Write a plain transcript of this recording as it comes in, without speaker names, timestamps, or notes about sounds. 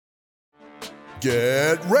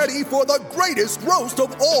Get ready for the greatest roast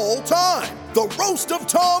of all time, the Roast of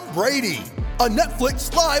Tom Brady, a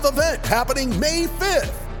Netflix live event happening May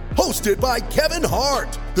 5th. Hosted by Kevin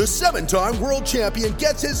Hart, the 7-time world champion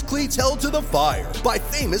gets his cleats held to the fire by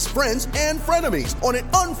famous friends and frenemies on an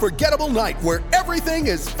unforgettable night where everything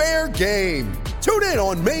is fair game. Tune in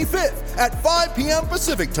on May 5th at 5 p.m.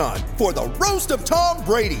 Pacific time for the Roast of Tom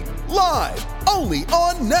Brady, live only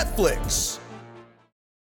on Netflix.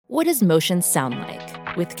 What does motion sound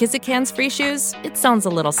like? With Kizikans free shoes, it sounds a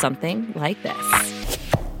little something like this.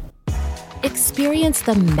 Experience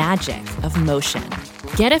the magic of motion.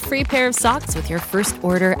 Get a free pair of socks with your first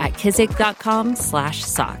order at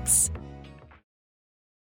kizik.com/socks.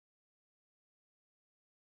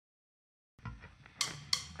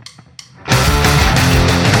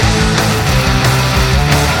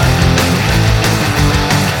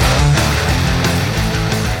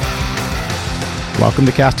 Welcome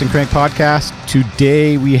to Cast and Crank Podcast.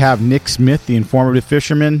 Today we have Nick Smith, the Informative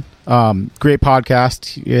Fisherman. Great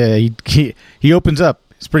podcast. Yeah, he opens up.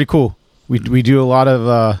 It's pretty cool. We do a lot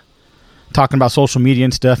of talking about social media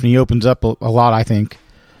and stuff, and he opens up a lot, I think.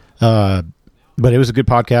 But it was a good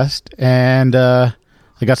podcast, and I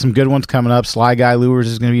got some good ones coming up. Sly Guy Lures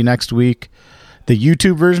is going to be next week. The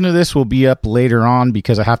YouTube version of this will be up later on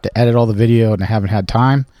because I have to edit all the video, and I haven't had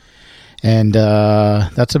time. And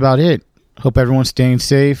that's about it. Hope everyone's staying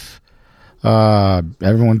safe.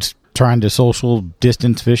 Everyone's trying to social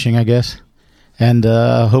distance fishing, I guess. And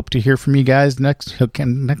hope to hear from you guys next.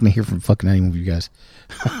 I'm not going to hear from fucking any of you guys.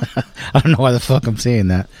 I don't know why the fuck I'm saying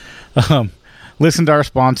that. Listen to our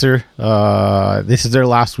sponsor. This is their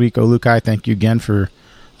last week. Olukai, thank you again for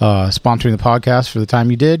sponsoring the podcast for the time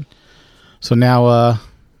you did. So now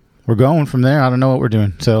we're going from there. I don't know what we're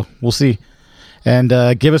doing. So we'll see. And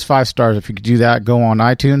give us 5 stars. If you could do that, go on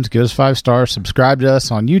iTunes, give us 5 stars. Subscribe to us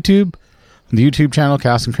on YouTube, the YouTube channel,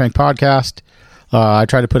 Cast and Crank Podcast. I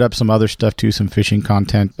try to put up some other stuff too, some fishing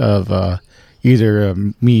content of either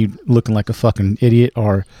me looking like a fucking idiot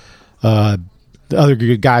or the other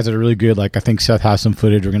good guys that are really good. Like I think Seth has some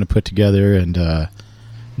footage we're going to put together, and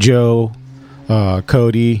Joe,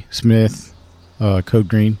 Cody Smith, Code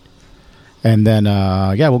Green. And then,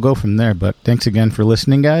 we'll go from there. But thanks again for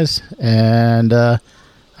listening, guys. And I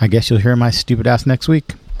guess you'll hear my stupid ass next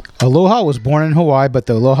week. Aloha was born in Hawaii, but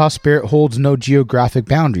the Aloha spirit holds no geographic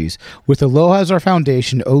boundaries. With Aloha as our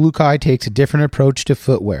foundation, Olukai takes a different approach to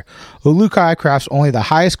footwear. Olukai crafts only the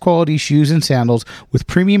highest quality shoes and sandals with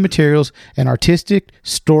premium materials and artistic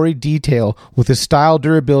story detail with a style,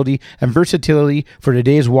 durability, and versatility for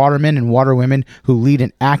today's watermen and waterwomen who lead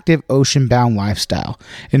an active ocean-bound lifestyle.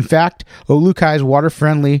 In fact, Olukai's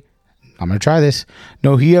water-friendly, I'm going to try this,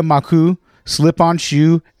 Nohia Maku, slip-on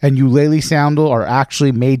shoe, and ukulele sandal are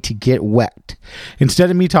actually made to get wet. Instead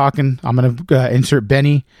of me talking, I'm going to insert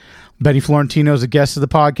Benny. Benny Florentino is a guest of the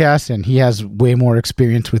podcast, and he has way more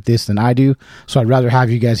experience with this than I do. So I'd rather have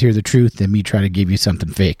you guys hear the truth than me try to give you something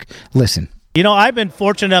fake. Listen. You know, I've been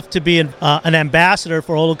fortunate enough to be an ambassador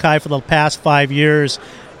for Olukai for the past 5 years.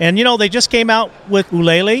 And, you know, they just came out with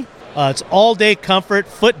Ulele. It's all-day comfort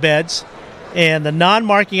footbeds and the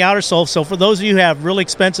non-marking outer sole. So for those of you who have really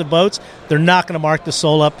expensive boats, they're not going to mark the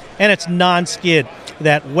sole up. And it's non-skid.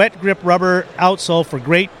 That wet grip rubber outsole for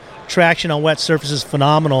great traction on wet surfaces,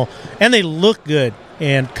 phenomenal. And they look good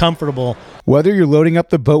and comfortable. Whether you're loading up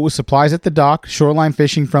the boat with supplies at the dock, shoreline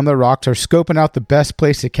fishing from the rocks, or scoping out the best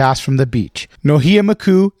place to cast from the beach, Nohia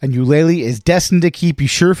Maku and Ulele is destined to keep you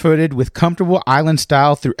sure-footed with comfortable island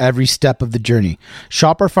style through every step of the journey.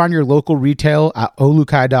 Shop or find your local retail at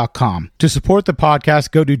olukai.com. To support the podcast,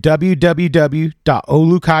 go to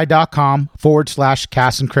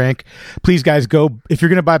www.olukai.com/cast and crank. Please, guys, go. If you're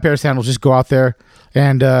going to buy a pair of sandals, just go out there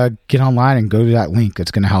and get online and go to that link.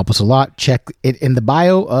 It's going to help us a lot. Check it in the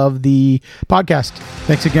bio of the podcast.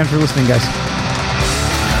 Thanks again for listening, guys.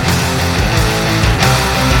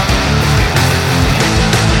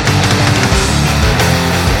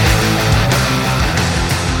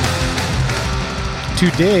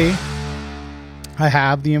 Today, I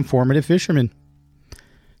have the Informative Fisherman.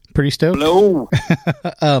 Pretty stoked. Hello.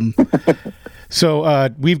 So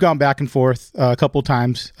we've gone back and forth a couple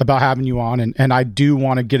times about having you on, and I do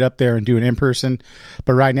want to get up there and do it in person.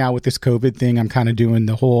 But right now with this COVID thing, I'm kind of doing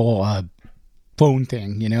the whole phone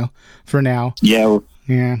thing, you know, for now. Yeah.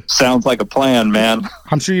 Yeah. Sounds like a plan, man.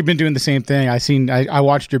 I'm sure you've been doing the same thing. I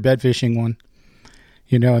watched your bed fishing one,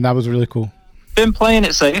 you know, and that was really cool. Been playing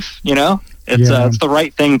it safe, you know. It's the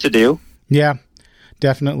right thing to do. Yeah,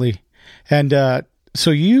 definitely. And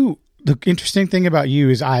so the interesting thing about you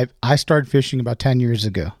is I started fishing about 10 years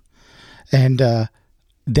ago. And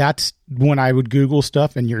that's when I would Google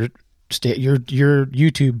stuff, and your your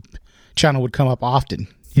YouTube channel would come up often,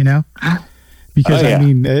 you know? Because I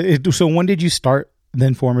mean, so when did you start the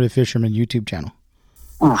Informative Fisherman YouTube channel?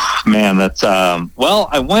 Oof, man, that's well,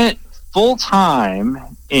 I went full time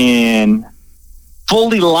in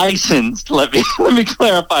fully licensed. Let me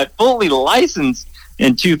clarify. Fully licensed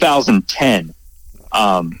in 2010,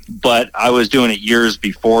 but I was doing it years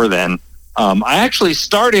before then. I actually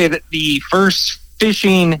started the first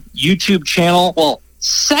fishing YouTube channel. Well,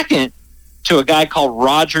 second to a guy called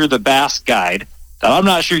Roger the Bass Guide. That I'm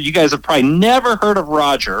not sure you guys have probably never heard of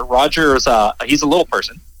Roger. Roger is he's a little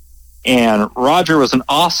person, and Roger was an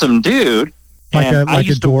awesome dude. Like a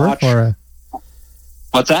dwarf or a...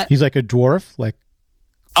 What's that? He's like a dwarf, like.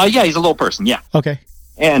 Yeah, he's a little person. Yeah. Okay.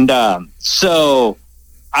 And so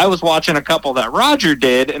I was watching a couple that Roger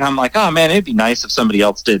did, and I'm like, oh man, it'd be nice if somebody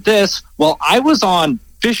else did this. Well, I was on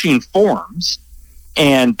fishing forums,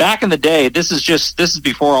 and back in the day, this is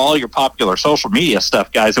before all your popular social media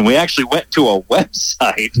stuff, guys. And we actually went to a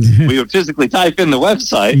website. We would physically type in the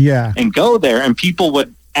website and go there, and people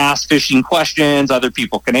would ask fishing questions. Other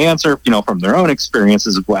people can answer, from their own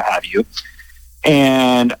experiences and what have you.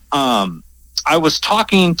 And I was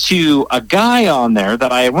talking to a guy on there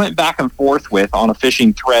that I went back and forth with on a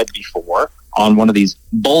fishing thread before, on one of these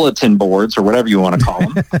bulletin boards or whatever you want to call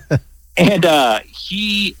them. And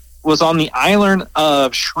he was on the island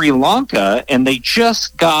of Sri Lanka, and they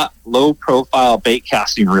just got low-profile bait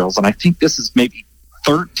casting reels. And I think this is maybe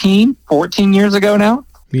 14 years ago now.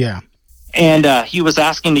 Yeah. And he was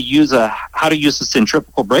asking to how to use the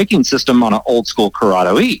centrifugal braking system on an old-school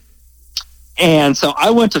Curado E. And so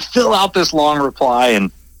I went to fill out this long reply,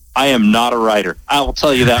 and I am not a writer. I will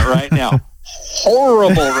tell you that right now.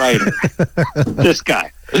 Horrible writer, this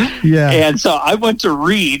guy. Yeah. And so I went to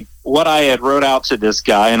read what I had wrote out to this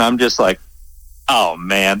guy, and I'm just like, oh,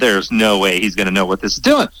 man, there's no way he's going to know what this is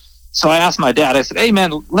doing. So I asked my dad, I said, hey,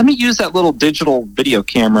 man, let me use that little digital video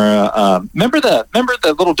camera. Remember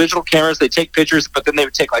the little digital cameras? They take pictures, but then they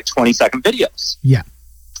would take like 20-second videos. Yeah.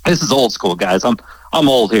 This is old school, guys. I'm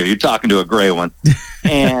old here. You're talking to a gray one.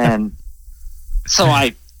 And so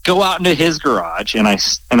I go out into his garage and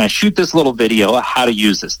I shoot this little video of how to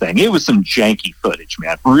use this thing. It was some janky footage,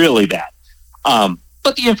 man, really bad.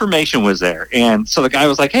 But the information was there. And so the guy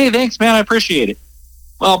was like, hey, thanks, man. I appreciate it.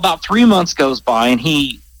 Well, about 3 months goes by, and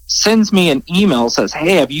he sends me an email, says,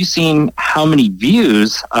 hey, have you seen how many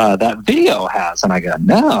views that video has? And I go,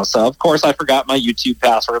 no. So, of course, I forgot my YouTube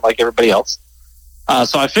password like everybody else.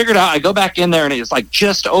 So I figured out, I go back in there, and it's like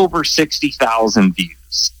just over 60,000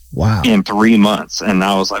 views. Wow. In 3 months. And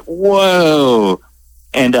I was like, whoa.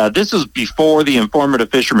 And this was before the Informative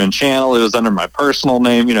Fisherman channel. It was under my personal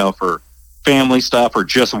name, for family stuff or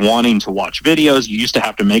just wanting to watch videos. You used to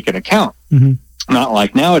have to make an account, not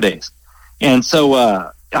like nowadays. And so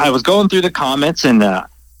I was going through the comments, and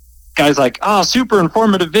guy's like, oh, super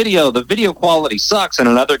informative video. The video quality sucks. And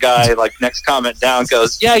another guy, like next comment down,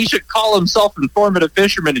 goes, yeah, he should call himself Informative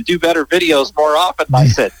Fisherman and do better videos more often. And I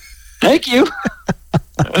said, thank you.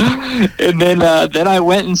 And then I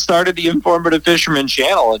went and started the Informative Fisherman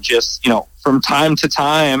channel, and just, from time to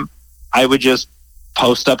time, I would just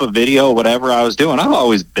post up a video, whatever I was doing. I've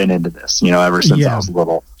always been into this, ever since I was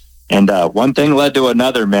little. And one thing led to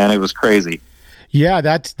another, man. It was crazy. Yeah,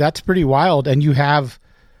 that's pretty wild. And you have,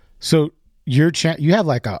 so you have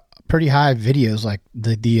like a pretty high videos, like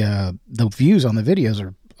the views on the videos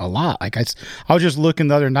are a lot. Like I was just looking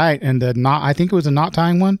the other night, and I think it was a knot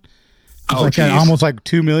tying one. Like almost like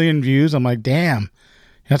 2 million views. I'm like, damn,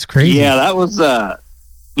 that's crazy. Yeah, that was,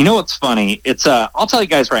 what's funny? It's, I'll tell you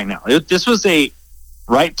guys right now, this was a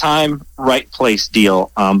right time, right place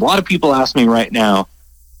deal. A lot of people ask me right now,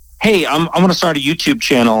 hey, I'm going to start a YouTube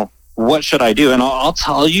channel. What should I do? And I'll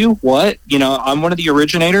tell you what, I'm one of the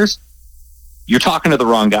originators. You're talking to the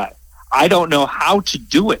wrong guy. I don't know how to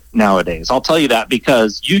do it nowadays. I'll tell you that,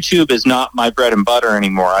 because YouTube is not my bread and butter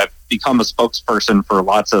anymore. I've become a spokesperson for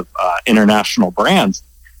lots of international brands.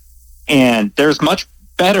 And there's much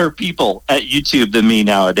better people at YouTube than me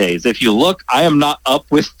nowadays. If you look, I am not up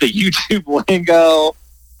with the YouTube lingo,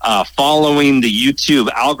 following the YouTube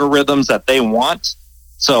algorithms that they want.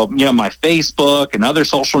 So, my Facebook and other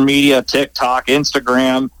social media, TikTok,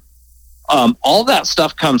 Instagram, all that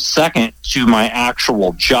stuff comes second to my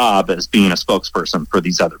actual job as being a spokesperson for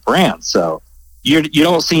these other brands. So you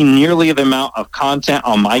don't see nearly the amount of content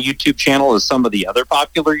on my YouTube channel as some of the other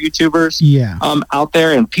popular YouTubers out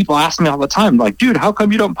there. And people ask me all the time, like, dude, how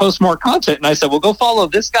come you don't post more content? And I said, well, go follow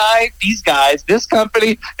this guy, these guys, this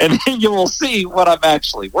company, and then you will see what I'm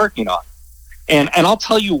actually working on. And I'll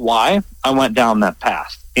tell you why I went down that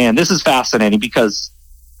path. And this is fascinating, because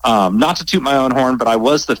Not to toot my own horn, but I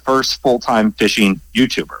was the first full-time fishing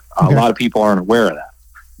YouTuber. Okay. A lot of people aren't aware of that.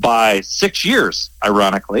 By 6 years,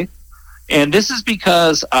 ironically. And this is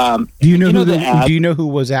because do you know who the ad, do you know who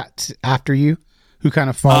was after you? Who kind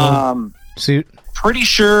of followed suit? Pretty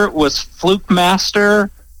sure it was Fluke Master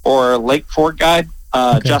or Lake Fort guy,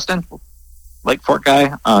 Justin. Lake Fort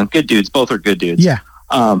guy. Good dudes. Both are good dudes. Yeah.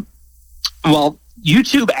 Well,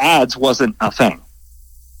 YouTube ads wasn't a thing,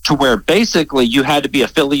 to where basically you had to be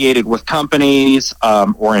affiliated with companies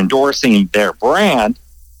or endorsing their brand.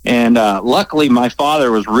 And luckily, my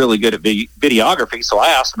father was really good at videography, so I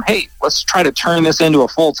asked him, hey, let's try to turn this into a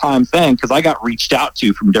full-time thing, because I got reached out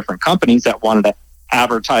to from different companies that wanted to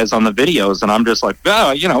advertise on the videos, and I'm just like,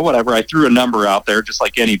 oh, whatever. I threw a number out there just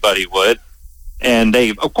like anybody would, and they,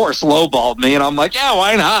 of course, lowballed me, and I'm like, yeah,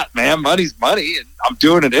 why not, man? Money's money, and I'm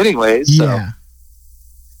doing it anyways. So. Yeah.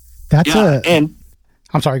 That's and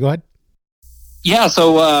I'm sorry, go ahead. Yeah,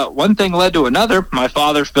 so one thing led to another. My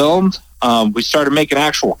father filmed. We started making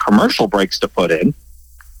actual commercial breaks to put in.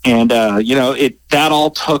 And, that all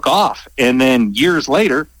took off. And then years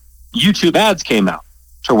later, YouTube ads came out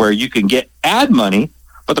to where you can get ad money.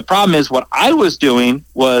 But the problem is what I was doing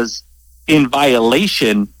was in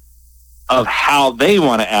violation of how they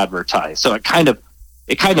want to advertise. So it kind of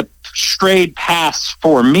strayed past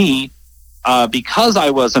for me because I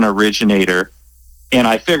was an originator and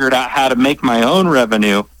I figured out how to make my own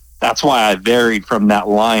revenue. That's why I varied from that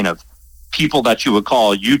line of people that you would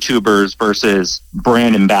call YouTubers versus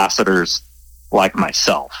brand ambassadors like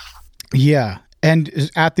myself. Yeah. And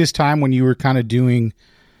at this time when you were kind of do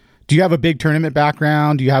you have a big tournament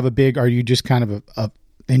background? Are you just kind of a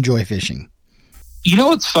enjoy fishing? You know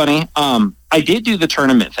what's funny? I did do the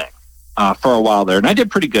tournament thing for a while there, and I did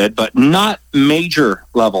pretty good, but not major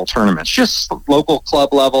level tournaments, just local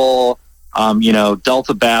club level,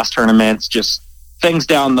 Delta Bass tournaments, just things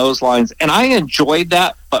down those lines. And I enjoyed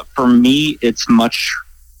that, but for me, it's much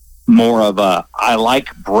more of I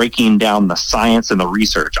like breaking down the science and the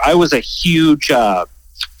research. I was a huge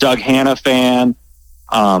Doug Hanna fan.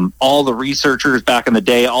 All the researchers back in the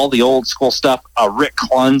day, all the old school stuff. Rick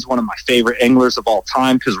Clunn's one of my favorite anglers of all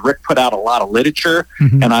time because Rick put out a lot of literature,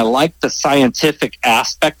 and I like the scientific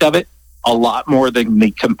aspect of it a lot more than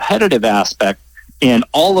the competitive aspect. And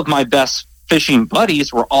all of my best fishing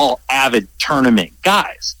buddies were all avid tournament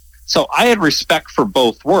guys. So I had respect for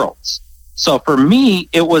both worlds. So for me,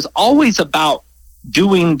 it was always about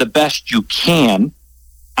doing the best you can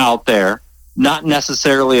out there, not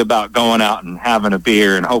necessarily about going out and having a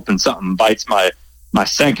beer and hoping something bites my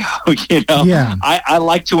Senko, Yeah. I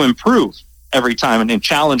like to improve every time and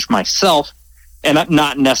challenge myself, and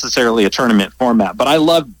not necessarily a tournament format, but I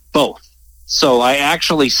love both. So I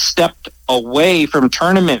actually stepped away from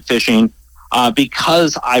tournament fishing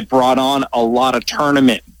because I brought on a lot of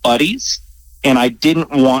tournament buddies, and I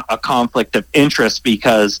didn't want a conflict of interest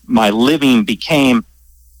because my living became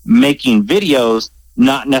making videos,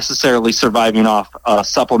 not necessarily surviving off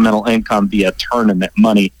supplemental income via tournament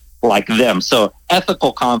money like them. So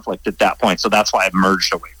ethical conflict at that point. So that's why I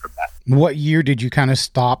merged away from that. What year did you kind of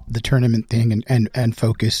stop the tournament thing and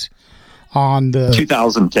focus on the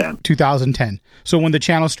 2010? So when the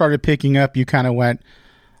channel started picking up, you kind of went,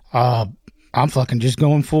 I'm fucking just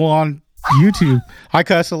going full on YouTube. I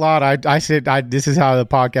cuss a lot. I said, this is how the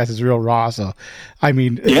podcast is real raw. So, I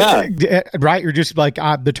mean, yeah, right. You're just like,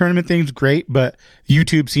 the tournament thing's great, but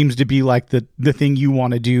YouTube seems to be like the thing you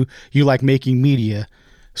want to do. You like making media.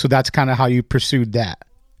 So that's kind of how you pursued that.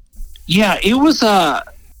 Yeah, it was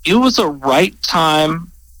a right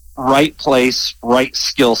time, right place, right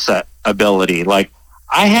skill set ability. Like,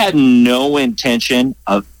 I had no intention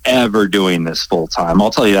of ever doing this full time.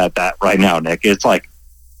 I'll tell you that right now, Nick. It's like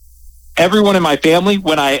everyone in my family,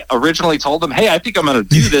 when I originally told them, hey, I think I'm going to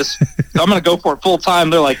do this, I'm going to go for it full time,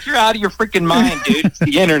 they're like, you're out of your freaking mind, dude. It's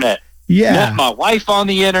the internet. Yeah. Met my wife on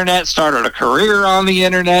the internet, started a career on the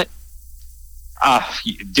internet.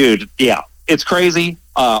 Dude, yeah, it's crazy.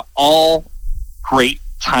 All great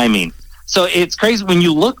timing. So it's crazy when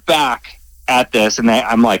you look back at this, and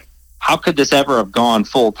I'm like, how could this ever have gone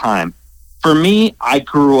full time? For me, I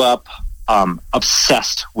grew up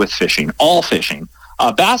obsessed with fishing, all fishing.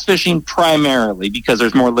 Bass fishing primarily because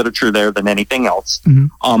there's more literature there than anything else.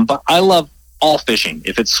 Mm-hmm. But I love all fishing.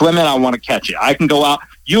 If it's swimming, I want to catch it. I can go out.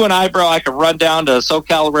 You and I, bro, I can run down to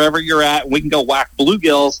SoCal, wherever you're at, and we can go whack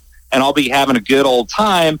bluegills, and I'll be having a good old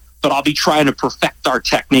time, but I'll be trying to perfect our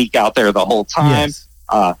technique out there the whole time.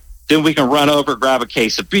 Yes. Then we can run over, grab a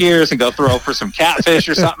case of beers, and go throw for some catfish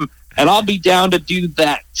or something, and I'll be down to do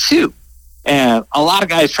that too. And a lot of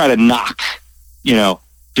guys try to knock,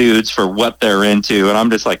 dudes for what they're into, and I'm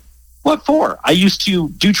just like, What for? I used to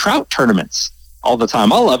do trout tournaments all the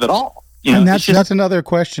time. I love it all. You know, and that's another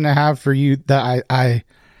question I have for you that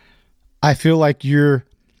I feel like you're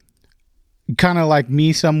kind of like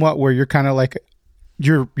me somewhat, where you're kind of like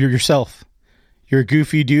you're yourself. You're a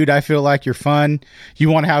goofy dude. I feel like you're fun. You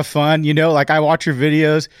want to have fun, you know, like I watch your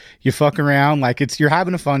videos, you fuck around, like you're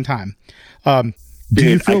having a fun time. Do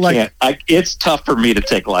you feel like it's tough for me to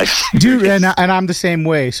take life, dude? And I'm the same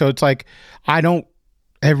way. So it's like, I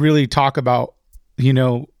really talk about, you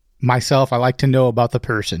know, myself. I like to know about the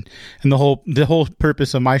person, and the whole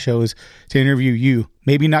purpose of my show is to interview you,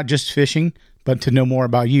 maybe not just fishing, but to know more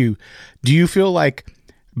about you. Do you feel like,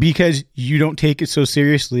 because you don't take it so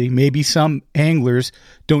seriously, maybe some anglers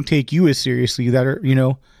don't take you as seriously that are, you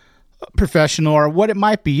know, professional or what it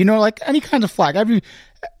might be, you know, like any kind of flag?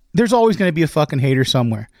 There's always going to be a fucking hater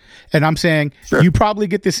somewhere. And I'm saying, sure, you probably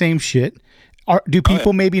get the same shit. Do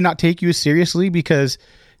people maybe not take you as seriously because,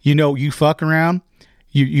 you know, you fuck around?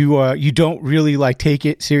 You don't really like take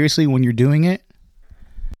it seriously when you're doing it?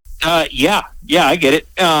 Yeah, I get it.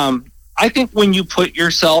 I think when you put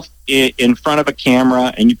yourself in front of a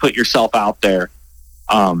camera and you put yourself out there,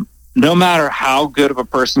 no matter how good of a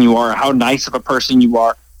person you are, how nice of a person you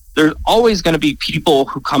are, there's always going to be people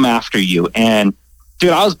who come after you. And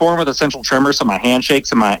dude, I was born with a central tremor, so my hand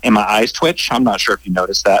shakes and my eyes twitch. I'm not sure if you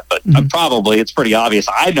noticed that, but probably it's pretty obvious.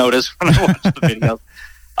 I noticed when I watched the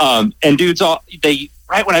videos. And dudes,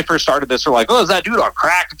 right when I first started this, were like, "Oh, is that dude on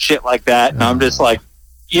crack?" and shit like that. And I'm just like,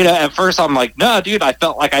 you know, at first I'm like, "No, dude," I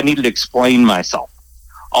felt like I needed to explain myself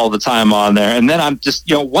all the time on there. And then I'm just,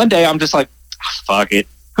 you know, one day I'm just like, fuck it,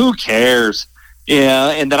 who cares? Yeah.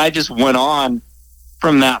 And then I just went on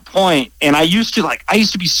from that point. And I used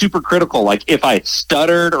to be super critical. Like if I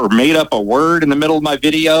stuttered or made up a word in the middle of my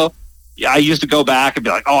video, I used to go back and be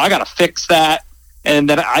like, "Oh, I got to fix that." And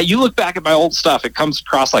then you look back at my old stuff, it comes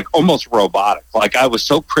across like almost robotic. Like I was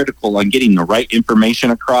so critical on getting the right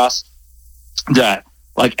information across that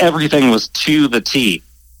like everything was to the T.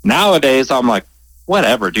 Nowadays, I'm like,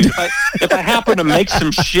 whatever, dude. If I happen to make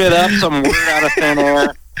some shit up, some word out of thin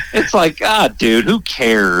air, it's like, dude, who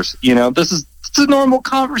cares? You know, it's a normal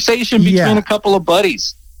conversation between a couple of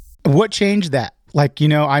buddies. What changed that? Like, you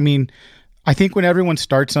know, I mean, I think when everyone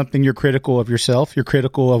starts something, you're critical of yourself. You're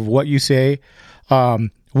critical of what you say.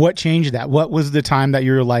 What changed that? What was the time that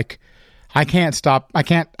you're like, I got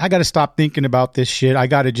to stop thinking about this shit. I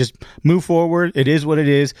got to just move forward. It is what it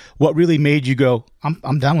is. What really made you go,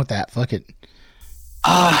 I'm done with that. Fuck it.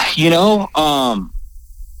 You know,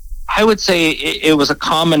 I would say it was a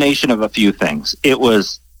combination of a few things. It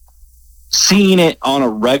was seeing it on a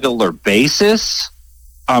regular basis,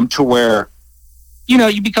 to where, you know,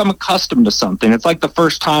 you become accustomed to something. It's like the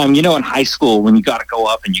first time, you know, in high school when you got to go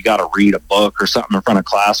up and you got to read a book or something in front of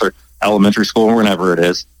class, or elementary school, or whenever it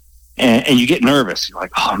is. And you get nervous. You're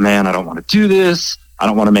like, "Oh man, I don't want to do this. I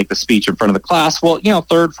don't want to make the speech in front of the class." Well, you know,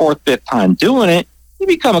 third, fourth, fifth time doing it, you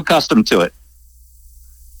become accustomed to it.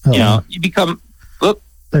 You know, you become,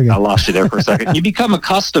 I lost you there for a second. You become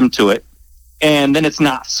accustomed to it, and then it's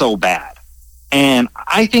not so bad. And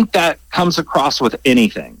I think that comes across with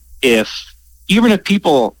anything. Even if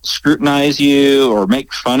people scrutinize you or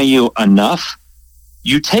make fun of you enough,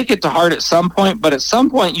 you take it to heart at some point, but at some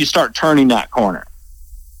point you start turning that corner,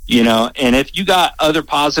 you know? And if you got other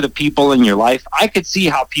positive people in your life, I could see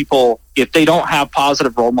how people, if they don't have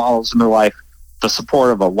positive role models in their life, the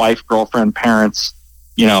support of a wife, girlfriend, parents,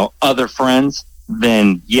 you know, other friends,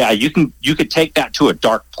 then yeah, you could take that to a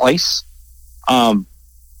dark place.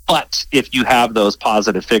 But if you have those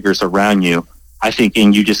positive figures around you, I think,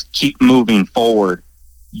 and you just keep moving forward,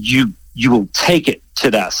 you will take it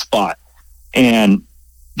to that spot. And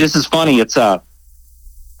this is funny.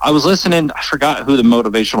 I was listening, I forgot who the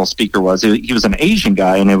motivational speaker was. He was an Asian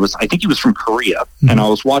guy, and I think he was from Korea. Mm-hmm. And I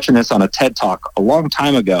was watching this on a TED Talk a long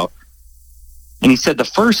time ago. And he said the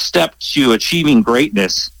first step to achieving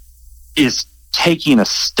greatness is taking a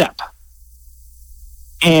step.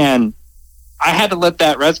 And I had to let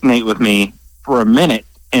that resonate with me for a minute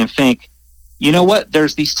and think, you know what?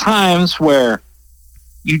 There's these times where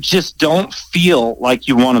you just don't feel like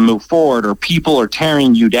you want to move forward, or people are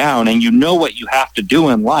tearing you down, and you know what you have to do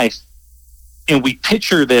in life. And we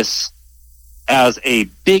picture this as a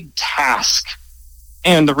big task.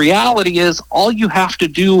 And the reality is all you have to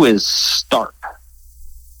do is start.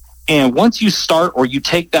 And once you start, or you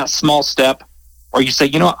take that small step, or you say,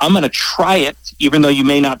 you know what, I'm going to try it, even though you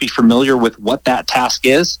may not be familiar with what that task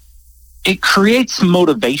is, it creates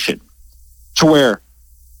motivation to where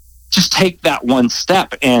just take that one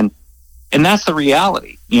step. And that's the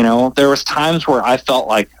reality. You know, there was times where I felt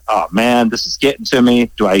like, oh man, this is getting to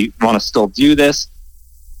me. Do I want to still do this?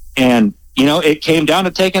 And, it came down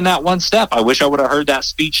to taking that one step. I wish I would have heard that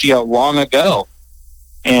speech long ago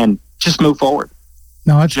and just move forward.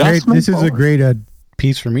 No, that's great. This is a great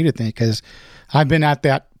piece for me to think, because I've been at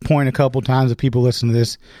that point a couple times of people listen to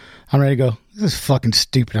this. I'm ready to go, this is fucking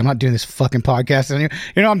stupid. I'm not doing this fucking podcast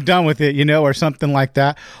anymore. I'm done with it, or something like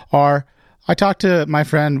that. Or I talked to my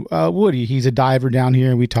friend Woody. He's a diver down here,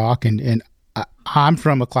 and we talk. And I'm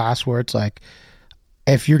from a class where it's like,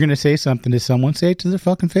 if you're going to say something to someone, say it to their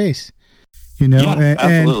fucking face. Yeah,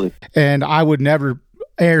 absolutely. And I would never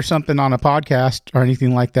air something on a podcast or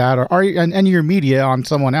anything like that, or any of your media on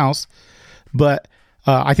someone else. But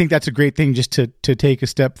I think that's a great thing, just to take a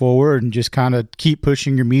step forward and just kind of keep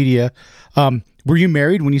pushing your media. Were you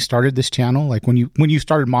married when you started this channel? Like when you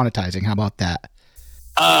started monetizing? How about that?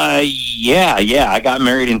 Yeah. I got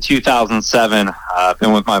married in 2007. I've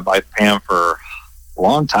been with my wife Pam for a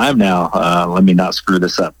long time now. Let me not screw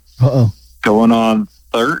this up. Uh-oh. Going on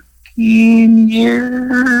 13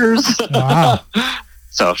 years. Wow.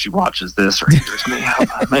 So if she watches this or hears me,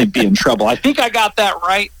 I might be in trouble. I think I got that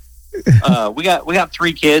right. We got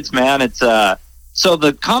 3 kids, man. It's so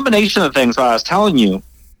the combination of things, what I was telling you.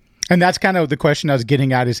 And that's kind of the question I was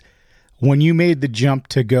getting at, is when you made the jump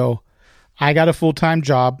to go, I got a full-time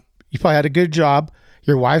job. You probably had a good job.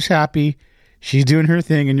 Your wife's happy. She's doing her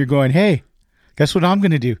thing. And you're going, hey, guess what I'm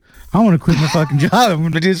going to do? I want to quit my fucking job. I'm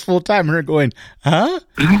going to do this full-time. And her going, huh?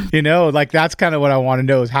 Like that's kind of what I want to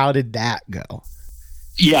know, is how did that go?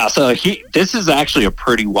 Yeah. So this is actually a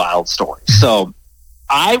pretty wild story. So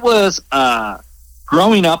I was,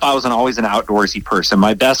 growing up, I was always an outdoorsy person.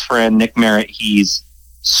 My best friend, Nick Merritt, he's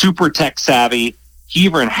super tech savvy. He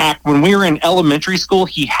even hacked, when we were in elementary school,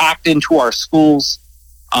 he hacked into our school's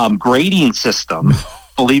grading system.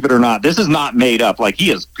 Believe it or not, this is not made up. Like, he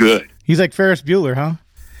is good. He's like Ferris Bueller, huh?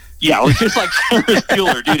 Yeah, just like Ferris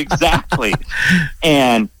Bueller, dude, exactly.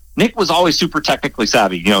 And Nick was always super technically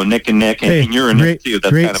savvy. Nick and Nick, and you're a Nick too.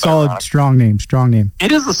 That's great, kind of solid, ironic. strong name.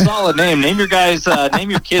 It is a solid name. Name your guys,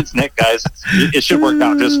 name your kids Nick, guys. It should work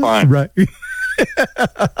out just fine. Right.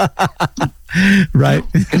 Right.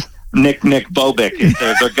 Nick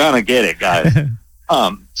Bobick. They're gonna get it, guys.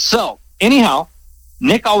 So anyhow,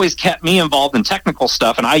 Nick always kept me involved in technical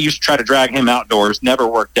stuff, and I used to try to drag him outdoors. Never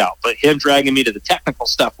worked out, but him dragging me to the technical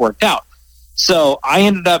stuff worked out. So I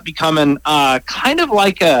ended up becoming kind of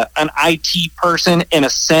like an IT person in a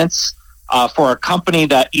sense for a company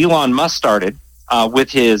that Elon Musk started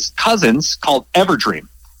with his cousins called Everdream,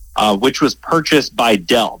 which was purchased by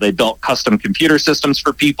Dell. They built custom computer systems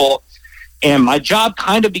for people. And my job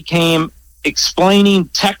kind of became explaining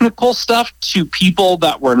technical stuff to people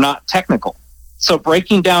that were not technical. So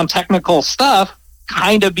breaking down technical stuff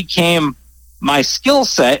kind of became my skill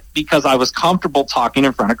set because I was comfortable talking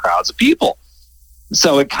in front of crowds of people.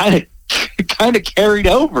 So it kind of carried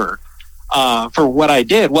over for what I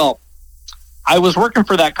did. Well, I was working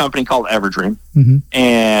for that company called Everdream,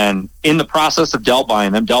 and in the process of Dell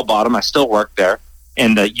buying them, Dell bought them. I still work there,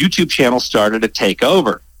 and the YouTube channel started to take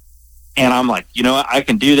over. And I'm like, you know what? I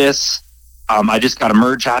can do this. I just got to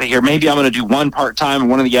merge out of here. Maybe I'm going to do one part-time and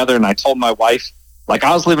one or the other. And I told my wife, like,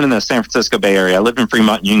 I was living in the San Francisco Bay Area. I lived in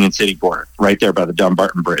Fremont, Union City border, right there by the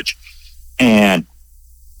Dumbarton Bridge. And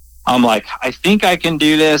I'm like, I think I can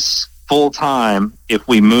do this full-time if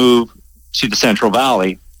we move to the Central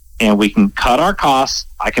Valley and we can cut our costs.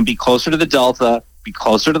 I can be closer to the Delta, be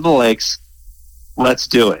closer to the lakes. Let's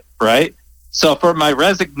do it, right? So for my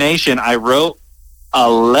resignation, I wrote a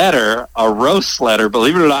letter, a roast letter.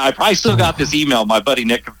 Believe it or not, I probably still got this email. My buddy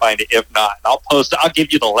Nick can find it. If not, I'll post it. I'll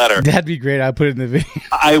give you the letter. That'd be great. I'll put it in the video.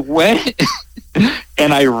 I went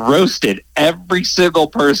and I roasted every single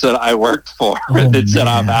person I worked for that said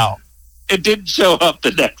I'm out. It didn't show up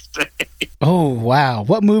the next day. Oh, wow.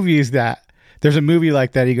 What movie is that? There's a movie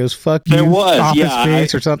like that. He goes, fuck you, there was, Office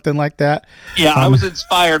Space or something like that. Yeah, I was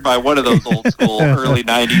inspired by one of those old school early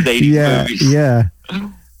 90s, 80s movies. Yeah.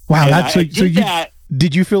 Wow. And That's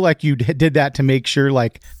did you feel like you did that to make sure,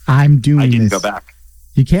 like, I'm doing this? I didn't go back.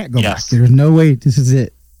 You can't go back. There's no way. This is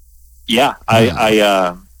it. Yeah.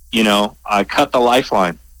 I cut the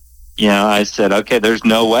lifeline. I said, okay, there's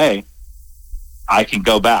no way I can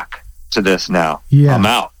go back to this now. Yeah. I'm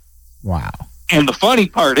out. Wow. And the funny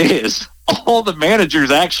part is all the managers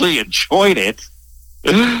actually enjoyed it.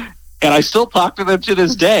 And I still talk to them to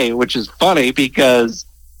this day, which is funny because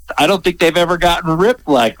I don't think they've ever gotten ripped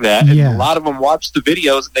like that. And a lot of them watch the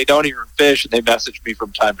videos and they don't even fish, and they message me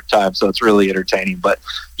from time to time. So it's really entertaining. But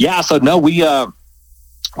yeah, so no, we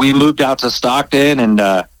moved out to Stockton, and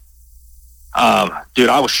dude,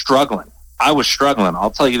 I was struggling.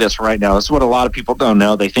 I'll tell you this right now. This is what a lot of people don't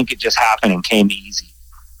know. They think it just happened and came easy.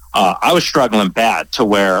 I was struggling bad to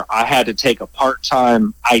where I had to take a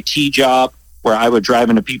part-time IT job where I would drive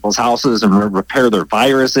into people's houses and repair their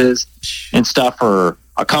viruses and stuff for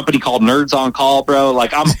a company called Nerds on Call, bro.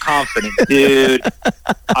 Like, I'm a confident dude.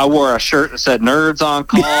 I wore a shirt that said Nerds on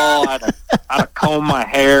Call. I'd comb my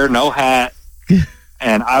hair, no hat.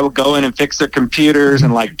 And I would go in and fix their computers,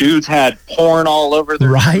 and like dudes had porn all over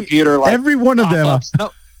their computer. Like, every one of them.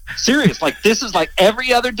 No, serious. Like, this is like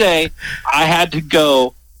every other day I had to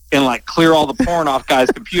go and like clear all the porn off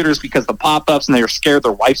guys' computers because the pop-ups, and they were scared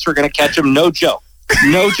their wives were going to catch them. No joke.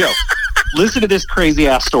 Listen to this crazy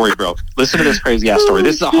ass story, bro. Listen to this crazy ass story.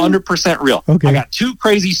 This is 100% real. Okay. I got 2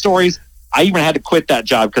 crazy stories. I even had to quit that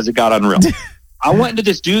job because it got unreal. I went into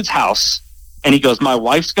this dude's house, and he goes, my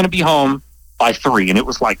wife's going to be home by 3. And it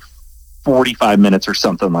was like 45 minutes or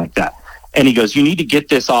something like that. And he goes, you need to get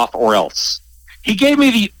this off or else. He gave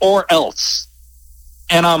me the or else.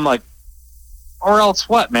 And I'm like, or else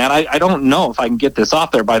what, man? I don't know if I can get this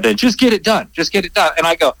off there by then. Just get it done. And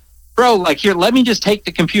I go, bro, like, here, let me just take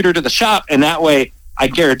the computer to the shop, and that way I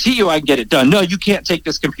guarantee you I can get it done. No, you can't take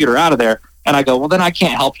this computer out of there. And I go, well, then I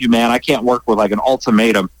can't help you, man. I can't work with like an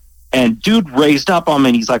ultimatum. And dude raised up on me,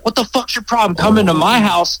 and he's like, what the fuck's your problem? Come into my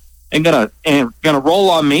house and gonna roll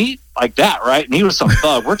on me like that, right? And he was some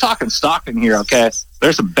thug. We're talking Stockton here, okay?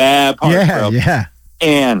 There's some bad parts, bro. Yeah.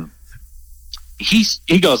 And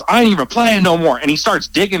he goes, I ain't even playing no more. And he starts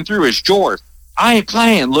digging through his drawers. I ain't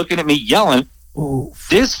playing, looking at me, yelling. Ooh.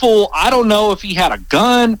 This fool, I don't know if he had a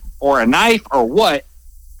gun or a knife or what.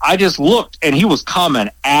 I just looked, and he was coming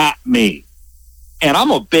at me. And I'm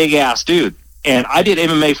a big ass dude. And I did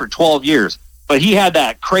MMA for 12 years. But he had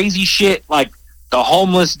that crazy shit, like the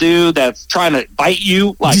homeless dude that's trying to bite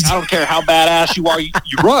you. Like, I don't care how badass you are, you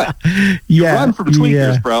run. You run from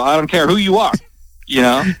tweakers, bro. I don't care who you are. You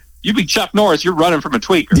know? You be Chuck Norris, you're running from a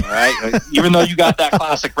tweaker, all right? Even though you got that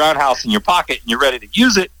classic roundhouse in your pocket and you're ready to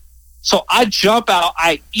use it. So I jump out,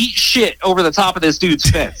 I eat shit over the top of this dude's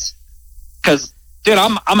fence. Because, dude,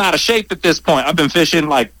 I'm out of shape at this point. I've been fishing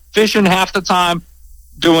half the time,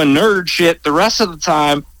 doing nerd shit the rest of the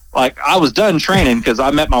time. Like, I was done training because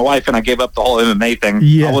I met my wife and I gave up the whole MMA thing.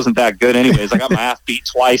 Yeah. I wasn't that good anyways. I got my ass beat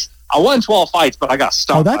twice. I won 12 fights, but I got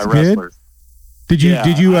stumped by wrestlers. Good.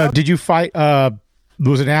 Did you fight,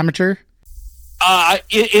 was it amateur?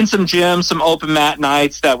 In some gyms, some open mat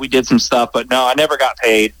nights that we did some stuff, but no, I never got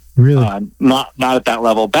paid. Really? Not at that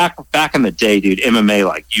level. Back in the day, dude, MMA,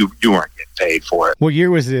 like you weren't getting paid for it. What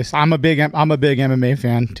year was this? I'm a big MMA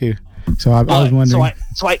fan too. So I was wondering.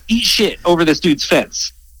 So I eat shit over this dude's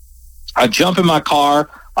fence. I jump in my car,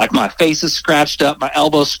 like my face is scratched up, my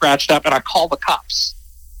elbow's scratched up, and I call the cops.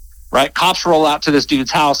 Right? Cops roll out to this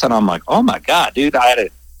dude's house, and I'm like, oh my God, dude, I had to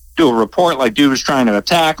do a report like dude was trying to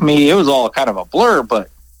attack me. It was all kind of a blur, but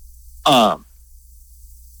the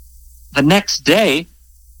next day,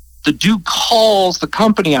 the dude calls the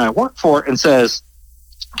company I work for and says,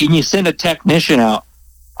 can you send a technician out?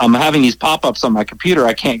 I'm having these pop-ups on my computer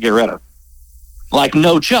I can't get rid of. Like,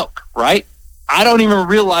 no joke, right? I don't even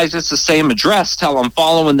realize it's the same address till I'm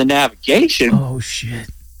following the navigation. Oh, shit.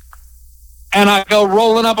 And I go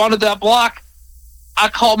rolling up onto that block. I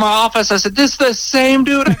called my office. I said, this is the same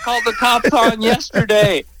dude I called the cops on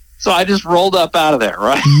yesterday. So I just rolled up out of there,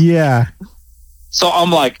 right? Yeah. So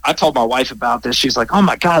I'm like, I told my wife about this. She's like, oh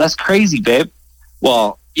my God, that's crazy, babe.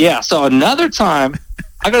 Well, yeah. So another time,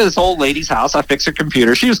 I go to this old lady's house. I fix her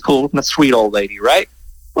computer. She was cool, a sweet old lady, right?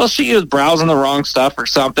 Well, she was browsing the wrong stuff or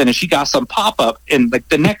something, and she got some pop-up in like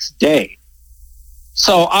the next day.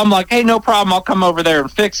 So I'm like, hey, no problem. I'll come over there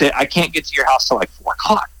and fix it. I can't get to your house till like 4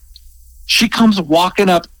 o'clock. She comes walking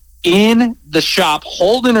up in the shop,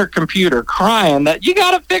 holding her computer, crying that you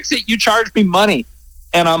got to fix it. You charged me money.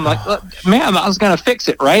 And I'm like, ma'am, I was going to fix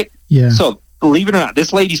it, right? Yeah. So believe it or not,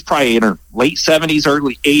 this lady's probably in her late 70s,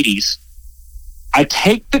 early 80s. I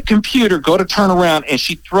take the computer, go to turn around, and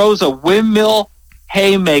she throws a windmill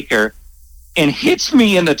haymaker and hits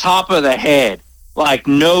me in the top of the head. Like,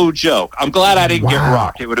 no joke. I'm glad I didn't get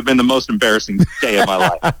rocked. It would have been the most embarrassing day of my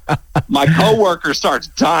life. My coworker starts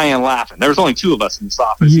dying laughing. There was only 2 of us in this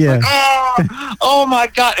office. Yeah. He's like, oh my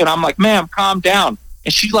God. And I'm like, ma'am, calm down.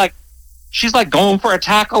 And she's like going for a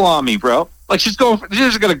tackle on me, bro. Like, she's going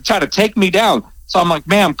to try to take me down. So I'm like,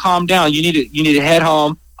 ma'am, calm down. You need to head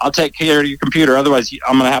home. I'll take care of your computer. Otherwise,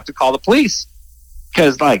 I'm going to have to call the police.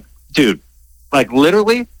 Because, like, dude, like,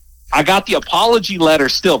 literally, I got the apology letter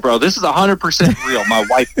still, bro. This is 100% real. My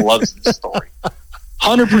wife loves this story.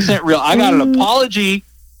 100% real. I got an apology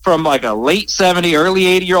from, like, a late 70, early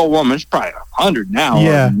 80-year-old woman. She's probably 100 now,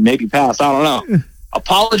 or maybe past. I don't know.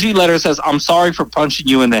 apology letter says, I'm sorry for punching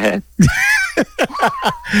you in the head.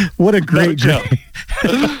 What a great joke.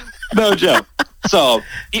 No joke. So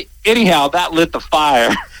anyhow, that lit the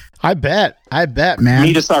fire. I bet, man.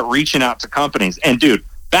 Me to start reaching out to companies. And dude,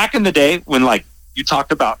 back in the day when like you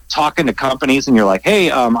talked about talking to companies and you're like,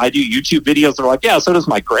 hey, I do YouTube videos. They're like, yeah, so does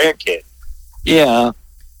my grandkid. Yeah.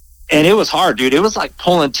 And it was hard, dude. It was like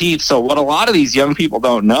pulling teeth. So what a lot of these young people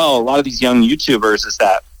don't know, a lot of these young YouTubers, is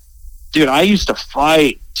that, dude, I used to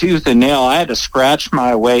fight tooth and nail. I had to scratch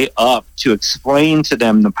my way up to explain to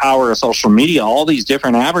them the power of social media, all these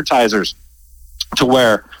different advertisers, to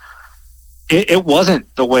where it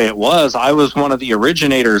wasn't the way it was. I was one of the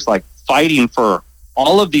originators, like fighting for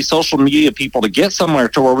all of these social media people to get somewhere,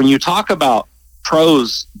 to where when you talk about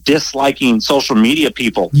pros disliking social media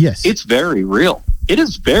people, yes, it's very real. It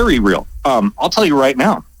is very real. I'll tell you right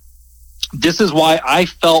now, this is why I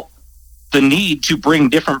felt the need to bring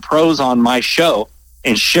different pros on my show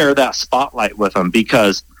and share that spotlight with them,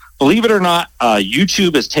 because believe it or not,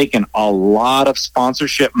 YouTube has taken a lot of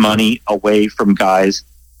sponsorship money away from guys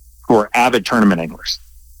who are avid tournament anglers.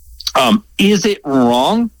 Is it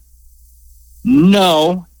wrong?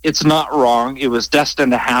 No, it's not wrong. It was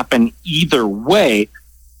destined to happen either way.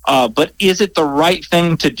 But is it the right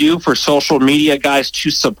thing to do for social media guys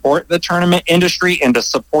to support the tournament industry and to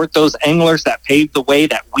support those anglers that paved the way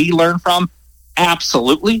that we learn from?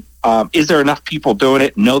 Absolutely. Is there enough people doing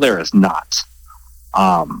it? No, there is not.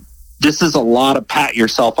 This is a lot of pat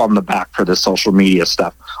yourself on the back for this social media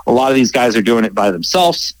stuff. A lot of these guys are doing it by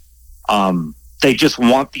themselves. They just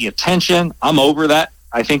want the attention. I'm over that.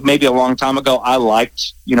 I think maybe a long time ago, I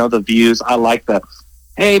liked, the views. I liked the,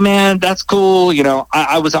 hey man, that's cool.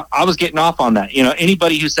 I was getting off on that.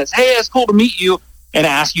 Anybody who says, hey, it's cool to meet you and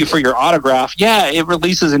ask you for your autograph. Yeah, it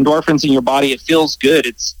releases endorphins in your body. It feels good.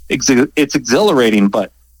 It's exhilarating,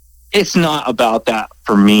 but it's not about that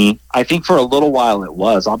for me. I think for a little while it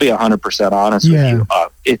was. I'll be 100% honest with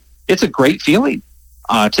you. It's a great feeling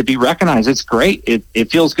to be recognized. It's great.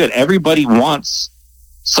 It feels good. Everybody wants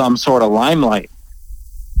some sort of limelight.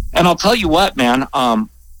 And I'll tell you what, man,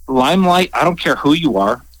 limelight, I don't care who you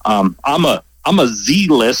are. I'm a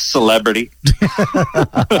Z-list celebrity.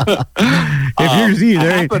 If you're Z,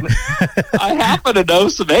 I happen to know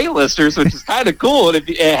some A-listers, which is kind of cool. And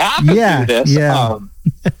it happens to this. Yeah.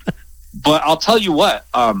 But I'll tell you what,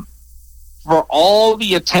 for all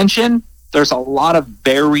the attention, there's a lot of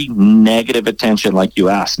very negative attention, like you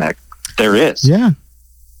asked, Nick. There is. Yeah.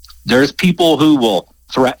 There's people who will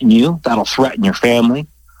threaten you. That'll threaten your family.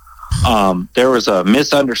 There was a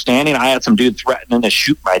misunderstanding. I had some dude threatening to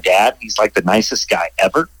shoot my dad. He's like the nicest guy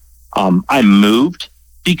ever. I moved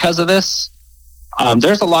because of this.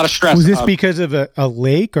 There's a lot of stress. Was this because of a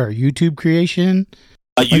lake or a YouTube creation?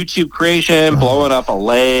 YouTube creation, blowing up a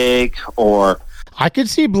lake, or... I could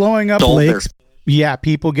see blowing up lakes. Yeah,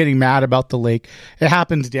 people getting mad about the lake. It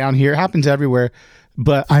happens down here. It happens everywhere.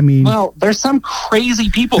 But I mean... Well, there's some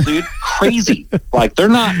crazy people, dude. Crazy. Like, they're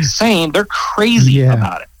not sane. They're crazy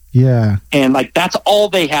about it. Yeah. And like, that's all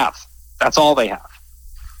they have. That's all they have.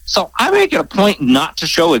 So I make it a point not to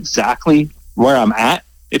show exactly where I'm at.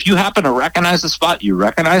 If you happen to recognize the spot, you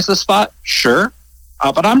recognize the spot, sure.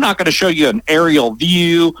 But I'm not going to show you an aerial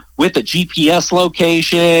view with a GPS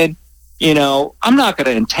location. I'm not going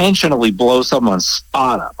to intentionally blow someone's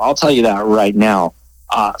spot up. I'll tell you that right now.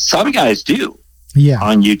 Some guys do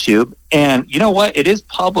on YouTube. And you know what? It is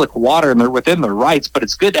public water and they're within their rights, but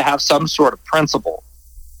it's good to have some sort of principle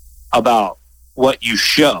about what you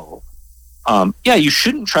show. You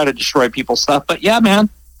shouldn't try to destroy people's stuff, but yeah, man,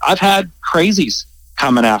 I've had crazies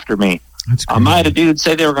coming after me. I had a dude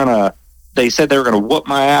say they said they were going to whoop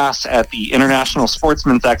my ass at the International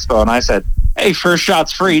Sportsman's Expo, and I said, hey, first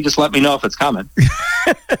shot's free, just let me know if it's coming.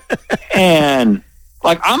 And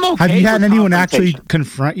like, I'm okay. Have you had anyone actually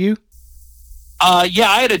confront you? I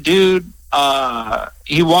had a dude,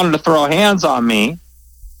 he wanted to throw hands on me.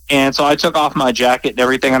 And so I took off my jacket and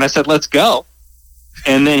everything, and I said, let's go.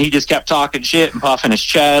 And then he just kept talking shit and puffing his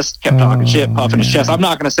chest, I'm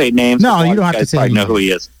not going to say names. No, you don't have to say names. I know who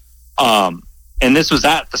he is. And this was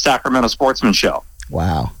at the Sacramento Sportsman Show.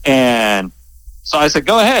 Wow. And so I said,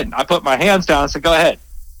 go ahead. I put my hands down. I said, go ahead.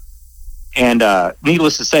 And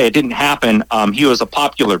needless to say, it didn't happen. He was a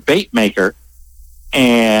popular bait maker.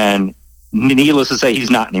 And needless to say, he's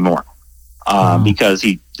not anymore. Because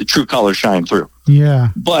the true colors shine through. Yeah.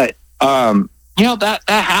 But, that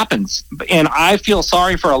happens. And I feel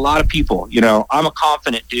sorry for a lot of people. I'm a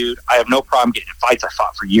confident dude. I have no problem getting in fights. I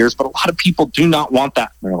fought for years, but a lot of people do not want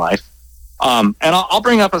that in their life. And I'll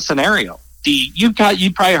bring up a scenario. You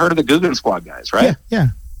probably heard of the Guggen Squad guys, right? Yeah.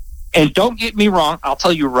 And don't get me wrong, I'll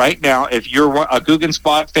tell you right now, if you're a Googan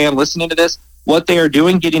Squad fan listening to this, what they are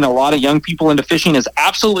doing, getting a lot of young people into fishing, is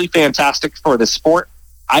absolutely fantastic for the sport.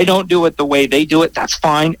 I don't do it the way they do it. That's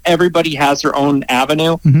fine. Everybody has their own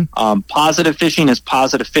avenue. Positive fishing is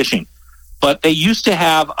positive fishing. But they used to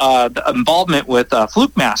have the involvement with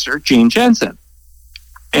Fluke Master, Gene Jensen.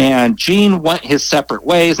 And Gene went his separate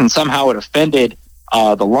ways, and somehow it offended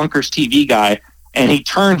the Lunkers TV guy, and he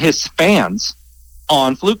turned his fans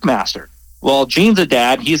on Fluke Master. Well, Gene's a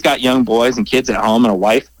dad. He's got young boys and kids at home and a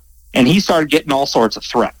wife, and he started getting all sorts of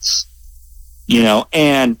threats, you know,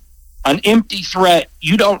 and an empty threat,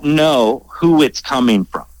 you don't know who it's coming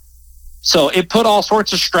from. So it put all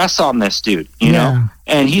sorts of stress on this dude, you know,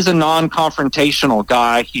 and he's a non-confrontational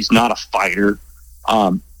guy. He's not a fighter.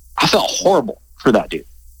 I felt horrible for that dude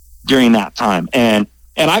during that time. And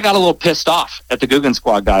I got a little pissed off at the Googan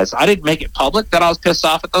Squad guys. I didn't make it public that I was pissed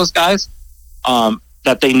off at those guys,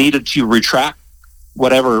 that they needed to retract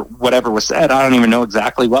whatever was said. I don't even know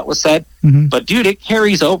exactly what was said, but dude, it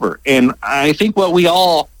carries over. And I think what we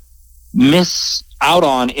all miss out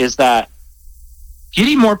on is that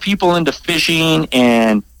getting more people into fishing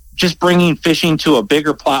and just bringing fishing to a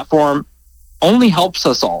bigger platform only helps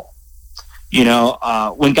us all. You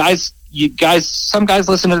know, when some guys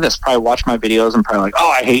listen to this, probably watch my videos and probably like, oh,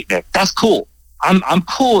 I hate Nick. That's cool. I'm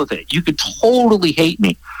cool with it. You could totally hate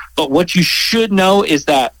me. But what you should know is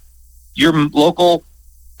that your local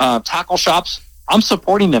tackle shops, I'm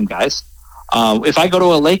supporting them, guys. If I go to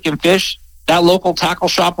a lake and fish, that local tackle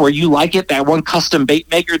shop where you like it, that one custom bait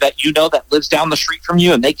maker that you know that lives down the street from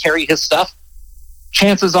you and they carry his stuff,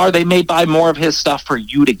 chances are they may buy more of his stuff for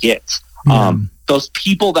you to get. Those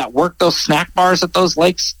people that work those snack bars at those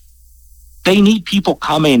lakes, they need people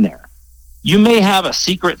coming there. You may have a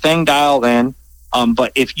secret thing dialed in,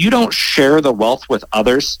 but if you don't share the wealth with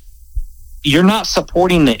others, you're not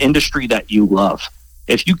supporting the industry that you love.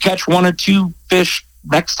 If you catch one or two fish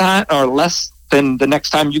next time or less than the next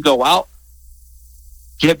time you go out,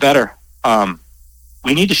 get better.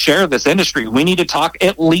 We need to share this industry. We need to talk,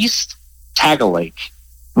 at least tag a lake.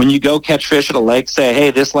 When you go catch fish at a lake, say,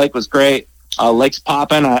 hey, this lake was great. Lake's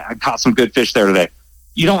popping. I caught some good fish there today.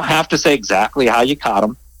 You don't have to say exactly how you caught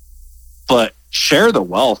them, but share the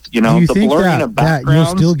wealth, you know, the blurring of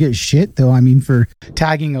backgrounds. You'll still get shit though. I mean, for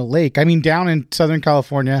tagging a lake. I mean, down in Southern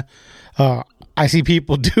California, I see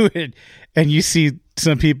people do it, and you see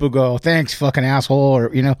some people go, thanks, fucking asshole,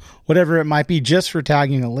 or, you know, whatever it might be, just for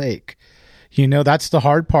tagging a lake. You know, that's the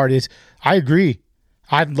hard part. Is I agree.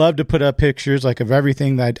 I'd love to put up pictures like of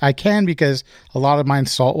everything that I can, because a lot of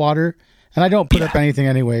mine's saltwater, and I don't put up anything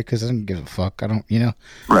anyway because I don't give a fuck. I don't, you know.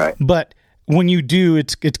 Right. But when you do,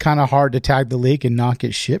 it's kind of hard to tag the lake and not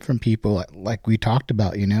get shit from people, like we talked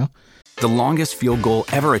about, you know. The longest field goal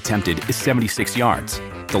ever attempted is 76 yards.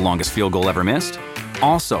 The longest field goal ever missed?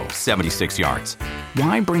 Also 76 yards.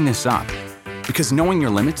 Why bring this up? Because knowing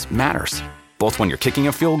your limits matters, both when you're kicking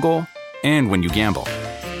a field goal and when you gamble.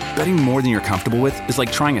 Betting more than you're comfortable with is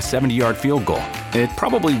like trying a 70-yard field goal. It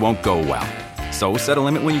probably won't go well. So set a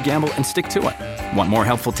limit when you gamble and stick to it. Want more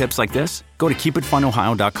helpful tips like this? Go to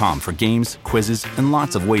keepitfunohio.com for games, quizzes, and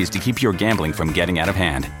lots of ways to keep your gambling from getting out of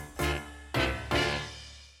hand.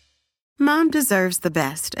 Mom deserves the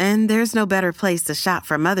best, and there's no better place to shop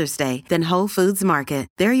for Mother's Day than Whole Foods Market.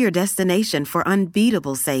 They're your destination for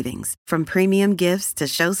unbeatable savings, from premium gifts to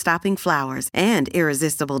show-stopping flowers and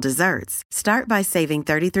irresistible desserts. Start by saving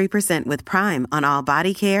 33% with Prime on all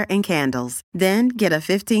body care and candles. Then get a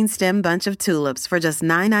 15-stem bunch of tulips for just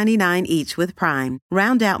 $9.99 each with Prime.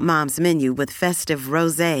 Round out Mom's menu with festive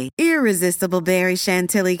rosé, irresistible berry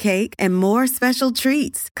chantilly cake, and more special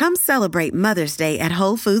treats. Come celebrate Mother's Day at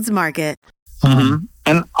Whole Foods Market.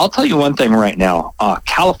 And I'll tell you one thing right now.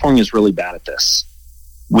 California is really bad at this.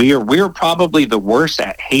 We're probably the worst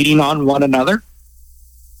at hating on one another.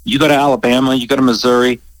 You go to Alabama, you go to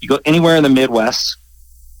Missouri, you go anywhere in the Midwest,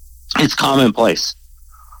 it's commonplace.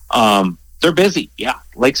 They're busy. Yeah,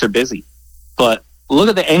 lakes are busy. But look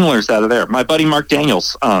at the anglers out of there. My buddy Mark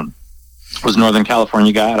Daniels was a Northern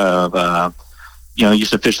California guy out of,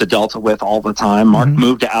 used to fish the Delta with all the time. Mark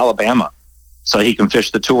moved to Alabama so he can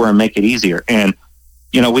fish the tour and make it easier. And,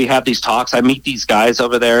 you know, we have these talks. I meet these guys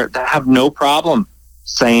over there that have no problem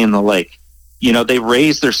saying the lake. You know, they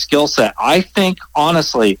raise their skill set. I think,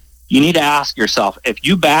 honestly, you need to ask yourself, if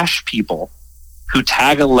you bash people who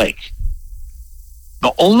tag a lake,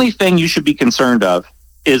 the only thing you should be concerned of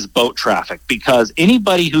is boat traffic, because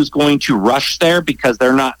anybody who's going to rush there because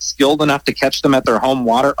they're not skilled enough to catch them at their home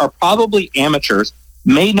water are probably amateurs,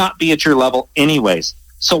 may not be at your level anyways.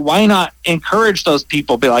 So why not encourage those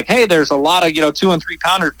people? Be like, hey, there's a lot of, 2 and 3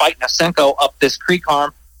 pounders biting a Senko up this creek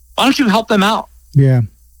arm. Why don't you help them out? Yeah.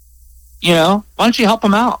 You know, why don't you help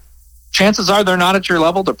them out? Chances are they're not at your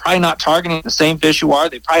level. They're probably not targeting the same fish you are.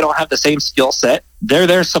 They probably don't have the same skill set. They're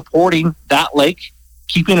there supporting that lake,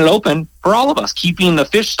 keeping it open for all of us, keeping the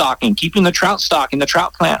fish stocking, keeping the trout stocking, the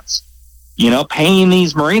trout plants, you know, paying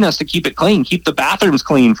these marinas to keep it clean, keep the bathrooms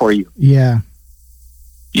clean for you. Yeah.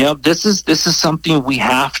 You know, this is something we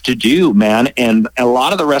have to do, man. And a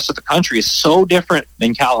lot of the rest of the country is so different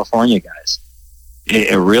than California, guys.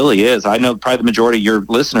 It really is. I know probably the majority of your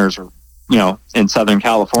listeners are, you know, in Southern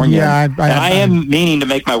California. Yeah, I am meaning to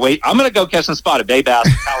make my way. I'm going to go catch some spotted bay bass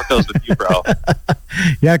and calicos with you, bro.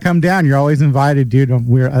 Yeah, come down. You're always invited, dude.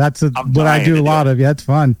 That's what I do a lot of. Yeah, it's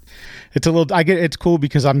fun. It's it's cool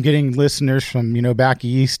because I'm getting listeners from, you know, back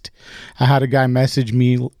east. I had a guy message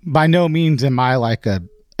me. By no means am I like a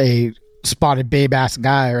spotted bay bass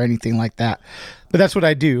guy or anything like that, but that's what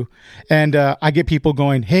I do. And I get people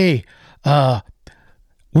going, hey,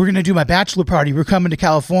 we're going to do my bachelor party. We're coming to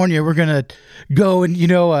California. We're going to go and, you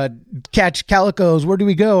know, catch calicos. Where do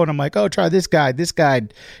we go? And I'm like, oh, try this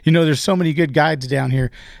guide. You know, there's so many good guides down here.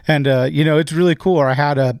 And, you know, it's really cool. Or I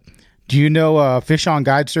had do you know Fish On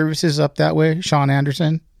Guide Services up that way? Sean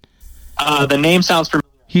Anderson? The name sounds familiar.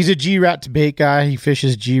 He's a G-Rat to bait guy. He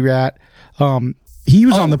fishes G-Rat. He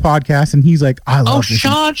was on the podcast, and he's like, I love this.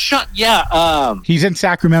 Sean, yeah. He's in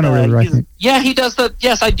Sacramento River, I think. Yeah, he does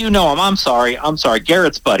yes, I do know him. I'm sorry.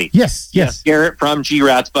 Garrett's buddy. Yes. Garrett from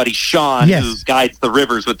G-Rat's buddy, Sean, who guides the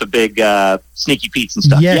rivers with the big Sneaky Pete's and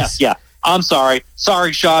stuff. Yes. Yeah. I'm sorry.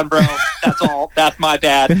 Sorry, Sean, bro. That's all. That's my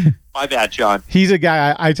bad. My bad, Sean. He's a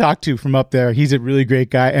guy I talked to from up there. He's a really great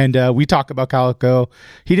guy, and we talk about calico.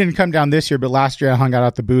 He didn't come down this year, but last year I hung out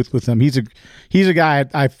at the booth with him. He's a guy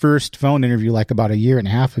I first phone interviewed like about a year and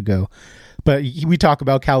a half ago. But we talk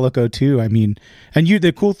about calico too. I mean, and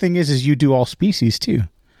the cool thing is you do all species too.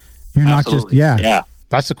 You're not just yeah.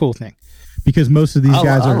 That's the cool thing because most of these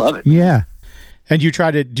guys are. I love it. Yeah. And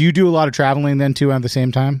do you do a lot of traveling then too at the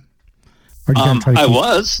same time? I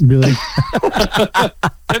was. Really?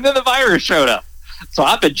 And then the virus showed up. So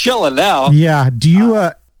I've been chilling now. Yeah.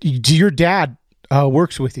 Do your dad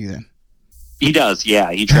works with you then? He does,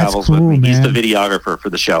 yeah. He travels with me. Man. He's the videographer for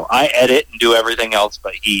the show. I edit and do everything else,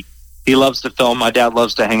 but he loves to film. My dad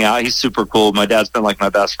loves to hang out. He's super cool. My dad's been like my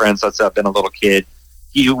best friend since I've been a little kid.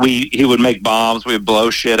 He would make bombs. We would blow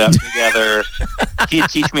shit up together. He'd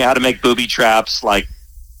teach me how to make booby traps. Like,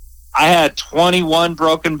 I had 21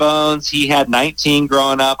 broken bones. He had 19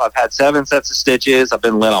 growing up. I've had 7 sets of stitches. I've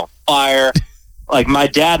been lit on fire. Like, my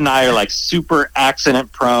dad and I are like super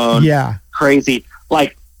accident prone. Yeah. Crazy.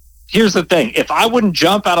 Like, here's the thing. If I wouldn't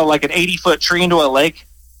jump out of like an 80-foot tree into a lake,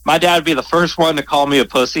 my dad would be the first one to call me a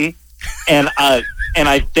pussy. And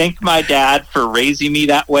I thank my dad for raising me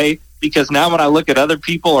that way, because now when I look at other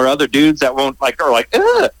people or other dudes that won't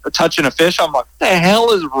are touching a fish, I'm like, what the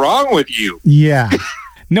hell is wrong with you? Yeah.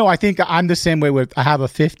 No, I think I'm the same way I have a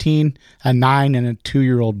 15, a 9, and a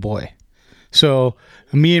 2-year-old boy. So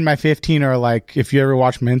me and my 15 are like, if you ever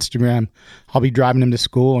watch my Instagram, I'll be driving him to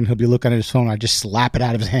school and he'll be looking at his phone. I just slap it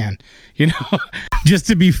out of his hand, you know, just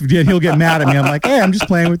to he'll get mad at me. I'm like, hey, I'm just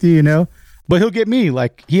playing with you, you know, but he'll get me.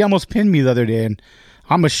 Like, he almost pinned me the other day, and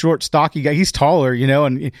I'm a short, stocky guy. He's taller, you know,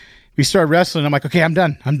 and we started wrestling. I'm like, okay, I'm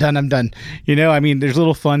done. You know, I mean, there's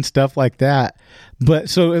little fun stuff like that.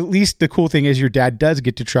 But so at least the cool thing is your dad does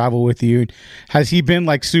get to travel with you. Has he been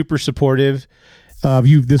like super supportive of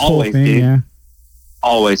you this Always, whole thing? Dude. Yeah.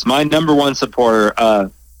 Always. My number one supporter.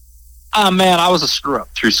 Man, I was a screw up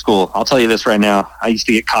through school. I'll tell you this right now. I used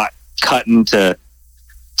to get caught cutting to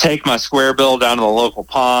take my square bill down to the local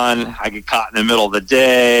pond. I get caught in the middle of the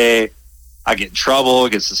day. I get in trouble,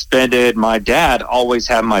 get suspended. My dad always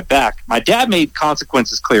had my back. My dad made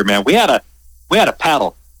consequences clear, man. We had a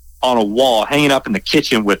paddle on a wall hanging up in the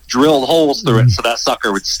kitchen with drilled holes through it so that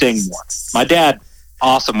sucker would sting more. My dad,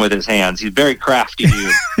 awesome with his hands. He's very crafty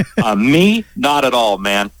dude. Me, not at all,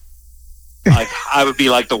 man. Like, I would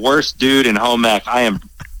be like the worst dude in home ec.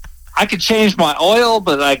 I could change my oil,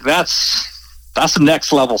 but like that's some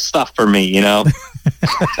next level stuff for me, you know?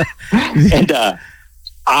 And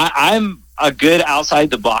I'm a good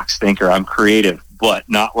outside the box thinker. I'm creative, but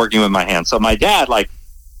not working with my hands. So my dad, like,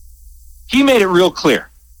 he made it real clear.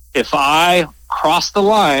 If I crossed the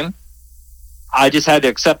line, I just had to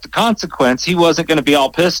accept the consequence. He wasn't going to be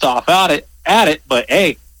all pissed off at it, but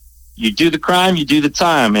hey, you do the crime, you do the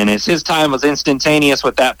time. And his time was instantaneous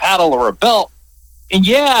with that paddle or a belt. And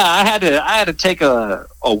yeah, I had to take a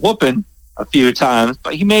whooping a few times,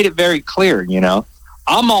 but he made it very clear, you know.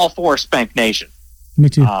 I'm all for Spank Nation. Me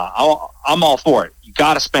too. I'm all for it. You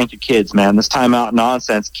got to spank your kids, man. This timeout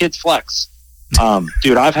nonsense. Kids flex.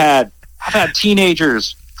 Dude, I've had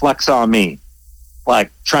teenagers flex on me,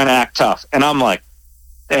 like trying to act tough. And I'm like,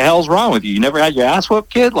 the hell's wrong with you? You never had your ass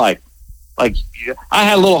whooped, kid? Like I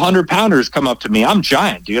had little 100-pounders come up to me. I'm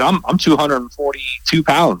giant, dude. I'm 242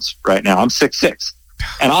 pounds right now. I'm 6'6",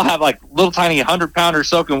 and I'll have like little tiny 100-pounder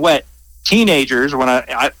soaking wet teenagers when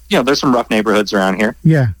I there's some rough neighborhoods around here.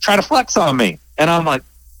 Yeah, try to flex on me, and I'm like,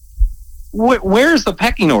 where's the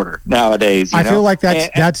pecking order nowadays? I feel like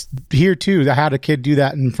that's here too. I had a kid do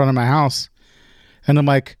that in front of my house, and I'm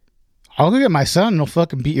like, I'll go get my son and he'll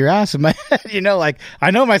fucking beat your ass in my head. Like,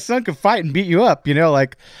 I know my son can fight and beat you up,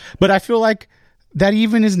 like, but I feel like that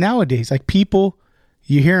even is nowadays. Like, people,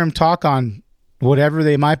 you hear them talk on whatever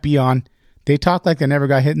they might be on, they talk like they never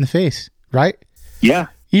got hit in the face, right? Yeah.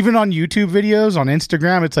 Even on YouTube videos, on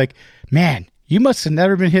Instagram, it's like, man, you must have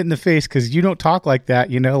never been hit in the face because you don't talk like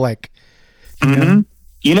that, like. Mm-hmm.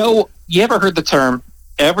 You ever heard the term,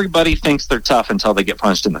 everybody thinks they're tough until they get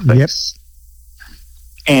punched in the face? Yep.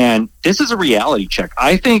 And this is a reality check.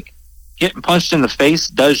 I think getting punched in the face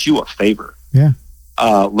does you a favor. Yeah.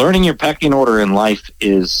 Learning your pecking order in life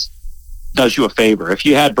does you a favor. If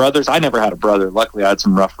you had brothers, I never had a brother. Luckily, I had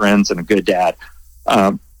some rough friends and a good dad.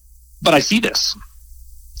 But I see this.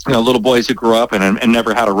 Little boys who grew up and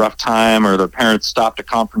never had a rough time, or their parents stopped a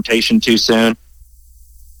confrontation too soon.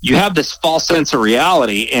 You have this false sense of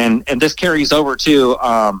reality, and this carries over to,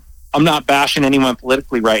 I'm not bashing anyone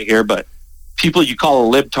politically right here, but people you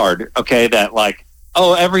call a libtard, okay, that like,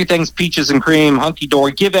 oh, everything's peaches and cream,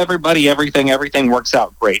 hunky-dory, give everybody everything works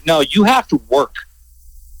out great. No, you have to work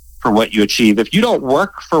for what you achieve. If you don't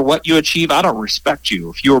work for what you achieve, I don't respect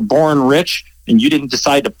you. If you were born rich and you didn't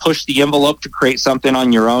decide to push the envelope to create something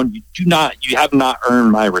on your own, you have not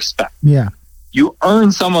earned my respect. Yeah. You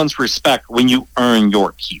earn someone's respect when you earn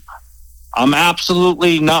your keep. I'm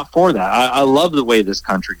absolutely not for that. I love the way this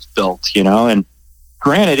country's built, and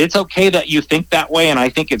granted, it's okay that you think that way, and I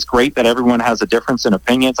think it's great that everyone has a difference in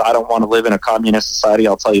opinions. I don't want to live in a communist society.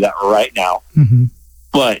 I'll tell you that right now. Mm-hmm.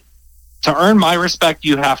 But to earn my respect,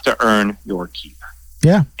 you have to earn your keep.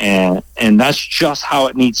 Yeah. And that's just how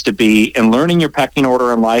it needs to be. And learning your pecking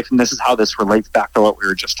order in life, and this is how this relates back to what we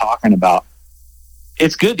were just talking about.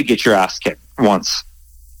 It's good to get your ass kicked once,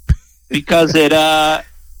 because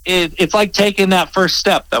it's like taking that first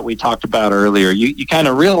step that we talked about earlier. You kind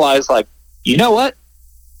of realize, like, you know what?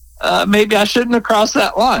 Maybe I shouldn't have crossed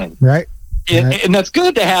that line. Right. And that's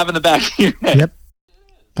good to have in the back of your head. Yep.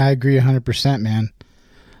 I agree 100%, man.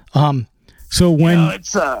 So when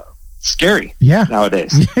it's scary. Yeah.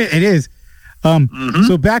 Nowadays. It is.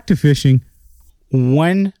 So back to fishing.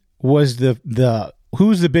 When was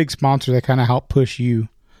who's the big sponsor that kind of helped push you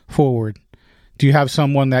forward? Do you have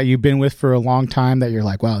someone that you've been with for a long time that you're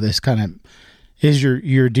like, wow, this kind of is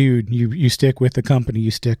your dude? You stick with the company you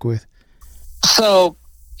stick with. So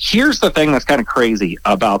here's the thing that's kind of crazy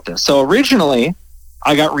about this. So originally,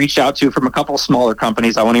 I got reached out to from a couple of smaller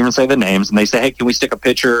companies. I won't even say the names. And they say, hey, can we stick a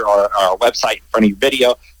picture or a website in front of your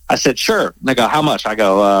video? I said, sure. And they go, how much? I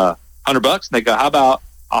go, $100. And they go, how about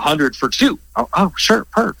 100 for 2? Oh, sure.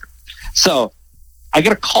 Perfect. So I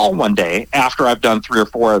get a call one day after I've done 3 or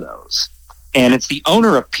 4 of those. And it's the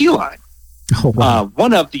owner of P-Line. Oh, wow.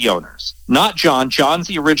 One of the owners, not John. John's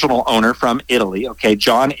the original owner from Italy. Okay,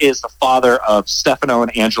 John is the father of Stefano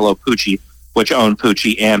and Angelo Pucci, which own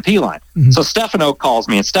Pucci and P-Line. Mm-hmm. So Stefano calls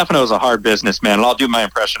me, and Stefano's a hard businessman, and I'll do my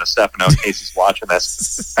impression of Stefano in case he's watching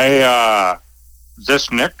this. Hey, is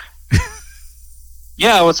this Nick?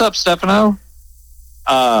 Yeah, what's up, Stefano?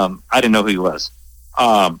 I didn't know who he was.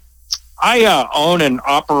 I own and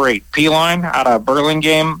operate P-Line out of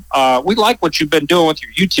Burlingame. We like what you've been doing with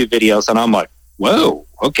your YouTube videos. And I'm like, whoa,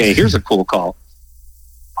 okay, here's a cool call.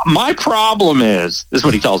 My problem is, this is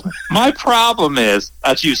what he tells me. My problem is,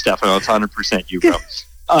 that's you, Stefano. It's 100% you, bro.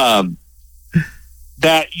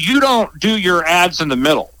 That you don't do your ads in the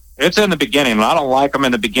middle. It's in the beginning, and I don't like them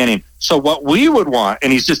in the beginning. So what we would want,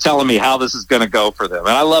 and he's just telling me how this is going to go for them.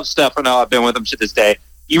 And I love Stefano. I've been with him to this day.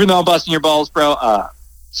 Even though I'm busting your balls, bro,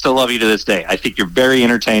 still love you to this day. I think you're very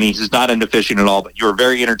entertaining. He's not into fishing at all, but you're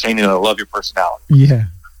very entertaining, and I love your personality. Yeah.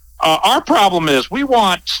 Our problem is we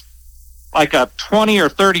want like a 20 or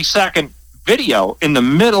 30 second video in the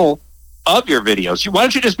middle of your videos. Why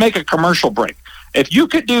don't you just make a commercial break? If you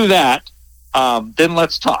could do that, then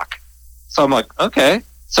let's talk. So I'm like, okay.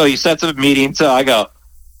 So he sets up a meeting. So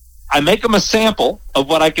I make him a sample of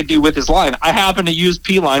what I could do with his line. I happen to use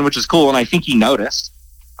P-Line, which is cool, and I think he noticed.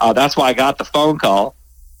 That's why I got the phone call.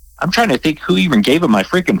 I'm trying to think who even gave him my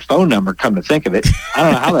freaking phone number, come to think of it. I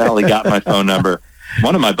don't know how the hell he got my phone number.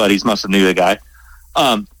 One of my buddies must have knew the guy.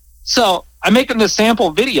 So I make him this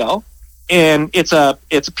sample video, and it's a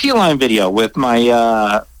P-Line video with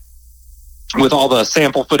my with all the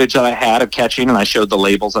sample footage that I had of catching, and I showed the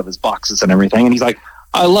labels of his boxes and everything. And he's like,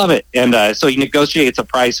 I love it. And so he negotiates a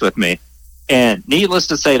price with me. And needless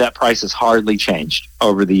to say, that price has hardly changed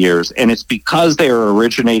over the years. And it's because they are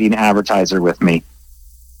originating advertiser with me.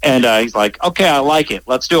 And he's like, okay, I like it.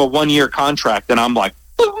 Let's do a 1-year contract. And I'm like,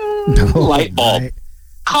 boom, light bulb. Right.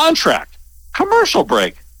 Contract. Commercial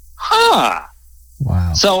break. Huh.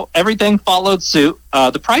 Wow. So everything followed suit.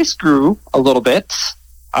 The price grew a little bit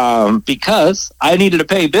because I needed to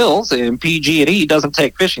pay bills, and PG&E doesn't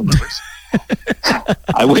take fishing lures.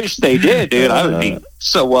 I wish they did, dude. I would be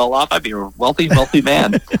so well off. I'd be a wealthy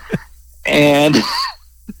man. And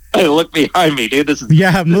I look behind me, dude. This is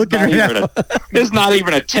I'm looking right now. This is not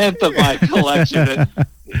even a tenth of my collection.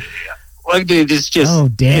 Like, dude, it's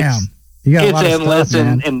just damn. It's endless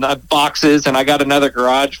and the boxes, and I got another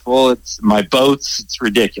garage full. It's my boats. It's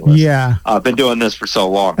ridiculous. Yeah, I've been doing this for so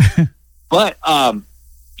long. But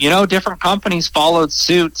different companies followed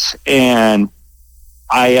suit, and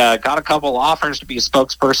I got a couple offers to be a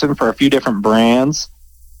spokesperson for a few different brands.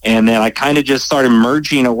 And then I kind of just started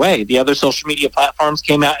merging away. The other social media platforms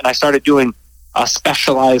came out, and I started doing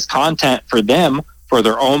specialized content for them, for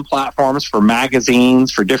their own platforms, for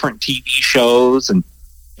magazines, for different TV shows, and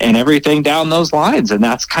everything down those lines. And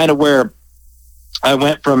that's kind of where I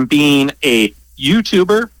went from being a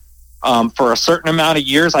YouTuber for a certain amount of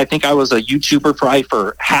years. I think I was a YouTuber probably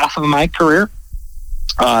for half of my career.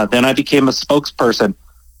 Then I became a spokesperson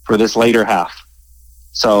for this later half.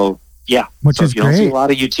 So, yeah. Which is you great. Don't see a lot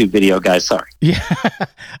of YouTube video guys. Sorry. Yeah.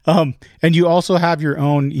 And you also have your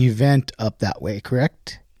own event up that way,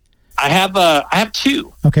 correct? I have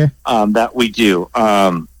two. Okay. That we do.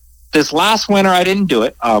 This last winter, I didn't do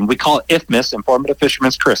it. We call it IFMIS, Informative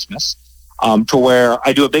Fisherman's Christmas, to where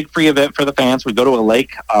I do a big free event for the fans. We go to a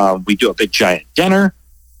lake. We do a big giant dinner.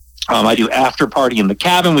 I do after party in the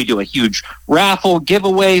cabin. We do a huge raffle,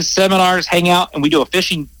 giveaways, seminars, hang out, and we do a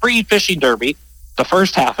free fishing derby the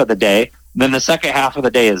first half of the day. And then the second half of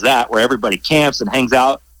the day is that, where everybody camps and hangs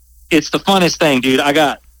out. It's the funnest thing, dude. I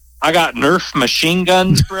got Nerf machine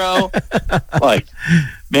guns, bro. Like,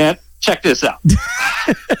 man, check this out.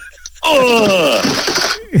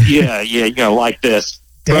 Yeah, you're gonna like this.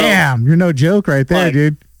 Damn, bro. You're no joke right there,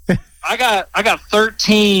 dude. I got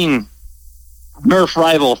 13 Nerf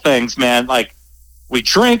rival things, man. Like, we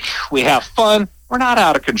drink, we have fun, we're not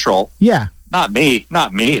out of control. Yeah. Not me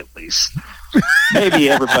at least. Maybe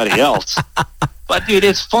everybody else. But dude,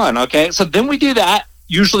 it's fun, okay? So then we do that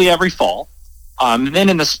usually every fall. And then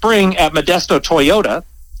in the spring at Modesto Toyota,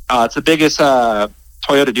 it's the biggest Toyota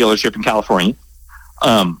dealership in California.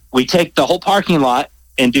 We take the whole parking lot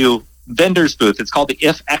and do vendors booth. It's called the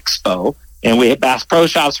IF Expo. And we have Bass Pro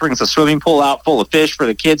Shops brings a swimming pool out full of fish for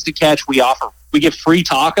the kids to catch. We give free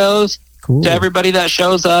tacos to everybody that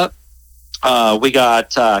shows up. We got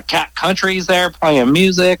Cat Countries there playing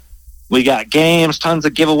music. We got games, tons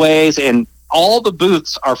of giveaways, and all the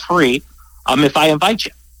booths are free if I invite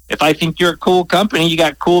you. If I think you're a cool company, you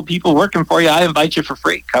got cool people working for you, I invite you for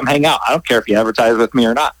free. Come hang out. I don't care if you advertise with me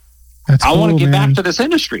or not. I want to get back to this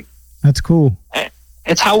industry. That's cool.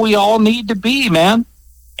 It's how we all need to be, man.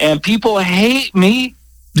 And people hate me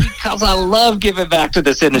because I love giving back to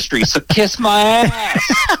this industry. So kiss my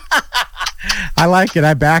ass. I like it.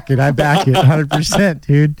 I back it 100%,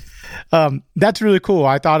 dude. That's really cool.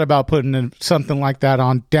 I thought about putting something like that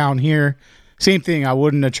on down here. Same thing. I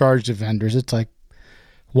wouldn't have charged the vendors. It's like,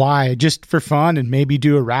 why? Just for fun, and maybe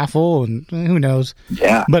do a raffle, and who knows?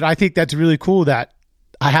 Yeah. But I think that's really cool that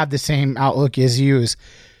I have the same outlook as you. Is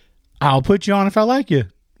I'll put you on if I like you.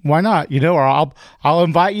 Why not? Or I'll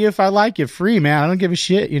invite you if I like you, free, man. I don't give a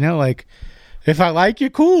shit. Like, if I like you,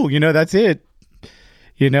 cool. That's it.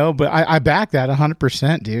 But I back that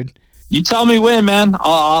 100%, dude. You tell me when, man.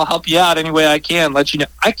 I'll help you out any way I can. Let you know.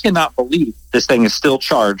 I cannot believe this thing is still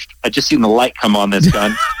charged. I just seen the light come on this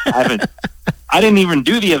gun. I didn't even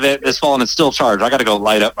do the event this fall, and it's still charged. I got to go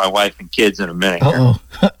light up my wife and kids in a minute.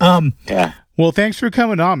 Yeah. Well, thanks for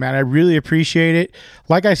coming on, man. I really appreciate it.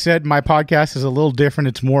 Like I said, my podcast is a little different.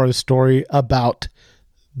 It's more of a story about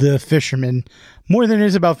the fisherman more than it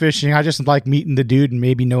is about fishing. I just like meeting the dude and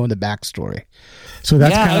maybe knowing the backstory. So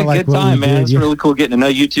that's kind of like good time, man. It's really cool getting to know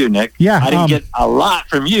you too, Nick. Yeah, I didn't get a lot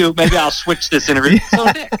from you. Maybe I'll switch this interview. So,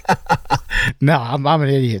 Nick. No, I'm an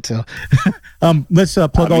idiot. So, let's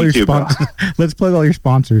plug all your sponsors. Let's plug all your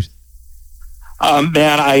sponsors.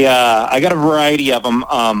 Man, I got a variety of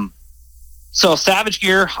them. So Savage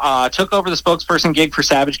Gear took over the spokesperson gig for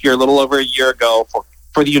Savage Gear a little over a year ago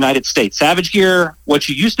for the United States. Savage Gear, what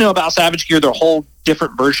you used to know about Savage Gear, they're a whole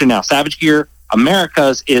different version now. Savage Gear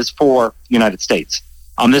Americas is for the United States.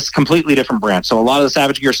 This is a completely different brand. So a lot of the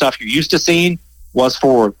Savage Gear stuff you're used to seeing was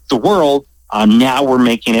for the world. Now we're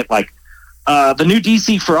making it like the new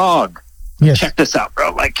DC Frog. Yes. Check this out,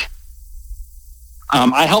 bro. Like,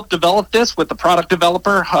 I helped develop this with the product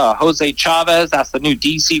developer, Jose Chavez. That's the new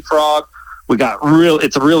DC Frog. We got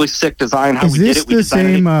it's a really sick design. How is we this did it. We the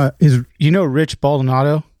same? Is Rich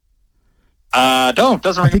Baldonado? Doesn't.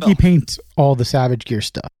 I think he paints all the Savage Gear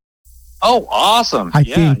stuff. Oh, awesome! I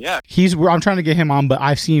think yeah. I'm trying to get him on, but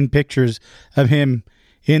I've seen pictures of him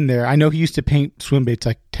in there. I know he used to paint swim baits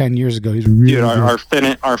like 10 years ago. He's really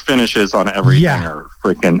Dude, our finishes on everything are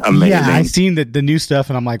freaking amazing. Yeah, I've seen the new stuff,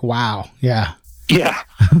 and I'm like, wow, yeah.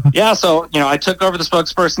 Yeah. So, I took over the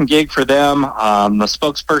spokesperson gig for them. The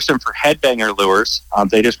spokesperson for Headbanger Lures.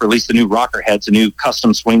 They just released the new rocker heads, a new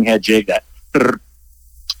custom swing head jig that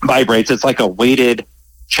vibrates. It's like a weighted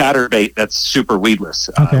chatterbait that's super weedless,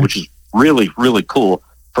 which is really, really cool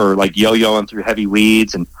for like yo-yoing through heavy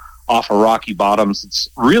weeds and off of rocky bottoms. It's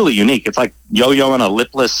really unique. It's like yo-yoing a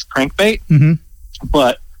lipless crankbait,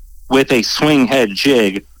 but with a swing head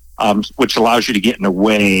jig, which allows you to get in a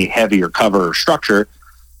way heavier cover or structure.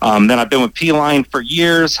 Then I've been with P-Line for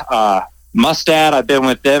years. Mustad, I've been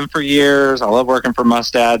with them for years. I love working for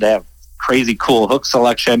Mustad. They have crazy cool hook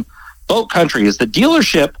selection. Boat Country is the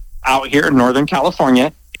dealership out here in Northern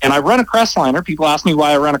California, and I run a Crestliner. People ask me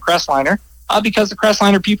why I run a Crestliner. Because the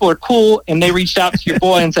Crestliner people are cool, and they reached out to your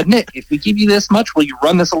boy and said, Nick, if we give you this much, will you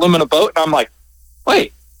run this aluminum boat? And I'm like,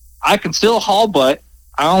 wait, I can still haul butt.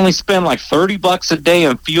 I only spend like $30 a day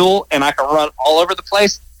in fuel, and I can run all over the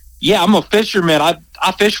place. Yeah, I'm a fisherman.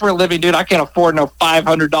 I fish for a living, dude. I can't afford no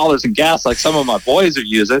 $500 in gas like some of my boys are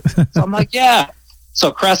using. So I'm like, yeah.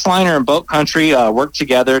 So Crestliner and Boat Country work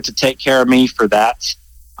together to take care of me for that.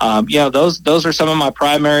 Those are some of my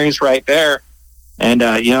primaries right there. And,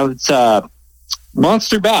 it's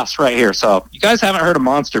Monster Bass right here. So you guys haven't heard of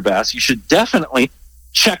Monster Bass, you should definitely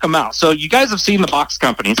check them out. So you guys have seen the box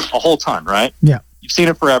companies a whole ton, right? Yeah. You've seen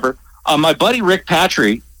it forever. My buddy Rick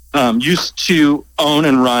Patry used to own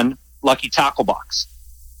and run Lucky Tackle Box.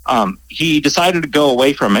 He decided to go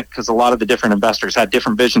away from it because a lot of the different investors had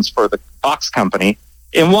different visions for the box company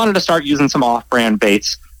and wanted to start using some off-brand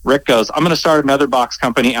baits. Rick goes, I'm going to start another box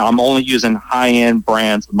company, and I'm only using high-end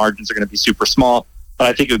brands. The margins are going to be super small, but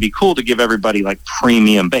I think it would be cool to give everybody like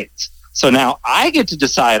premium baits. So now I get to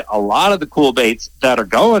decide a lot of the cool baits that are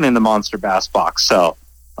going in the Monster Bass box. So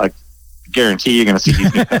like, guarantee you're going to see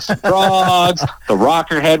these new custom frogs. The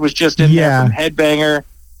rocker head was just in there from Headbanger.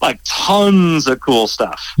 Like tons of cool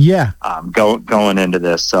stuff. Yeah. Going into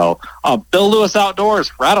this. So Bill Lewis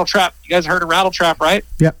Outdoors, Rattle Trap. You guys heard of Rattle Trap, right?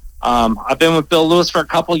 Yep. I've been with Bill Lewis for a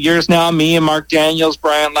couple of years now. Me and Mark Daniels,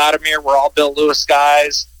 Brian Latimer, we're all Bill Lewis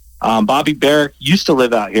guys. Bobby Barrick used to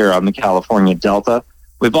live out here on the California Delta.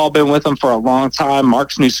 We've all been with him for a long time.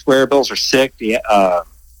 Mark's new square bills are sick. The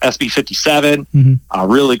SB57,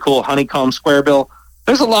 really cool honeycomb square bill.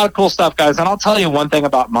 There's a lot of cool stuff, guys. And I'll tell you one thing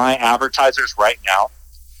about my advertisers right now.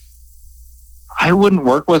 I wouldn't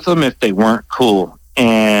work with them if they weren't cool.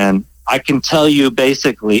 And I can tell you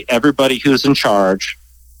basically everybody who's in charge,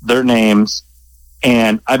 their names.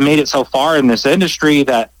 And I've made it so far in this industry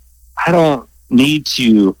that I don't need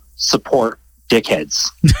to support dickheads.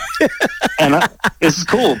 And this is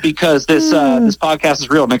cool because this podcast is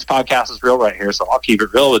real. Nick's podcast is real right here. So I'll keep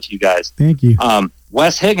it real with you guys. Thank you.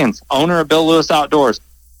 Wes Higgins, owner of Bill Lewis Outdoors,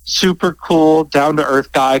 super cool, down to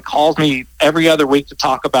earth guy, calls me every other week to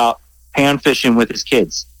talk about pan fishing with his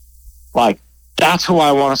kids. Like, that's who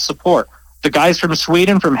I want to support. The guys from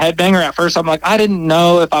Sweden, from Headbanger, at first I'm like, I didn't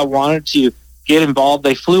know if I wanted to get involved.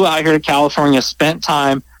 They flew out here to California, spent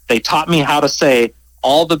time. They taught me how to say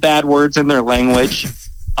all the bad words in their language.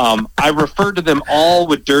 I referred to them all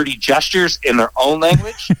with dirty gestures in their own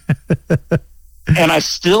language. And I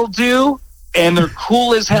still do. And they're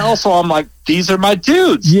cool as hell. So I'm like, these are my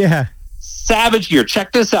dudes. Yeah. Savage Gear.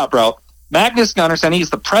 Check this out, bro. Magnus Gunnarsson, he's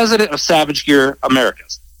the president of Savage Gear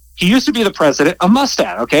Americas. He used to be the president of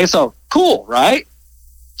Mustad. Okay, so cool, right?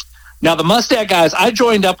 Now, the Mustad guys, I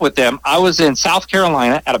joined up with them. I was in South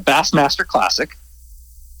Carolina at a Bassmaster Classic.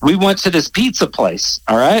 We went to this pizza place,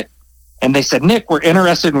 all right? And they said, Nick, we're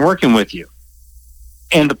interested in working with you.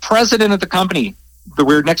 And the president of the company, we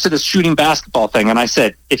were next to this shooting basketball thing, and I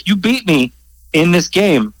said, if you beat me in this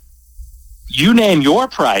game, you name your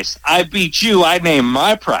price. I beat you, I name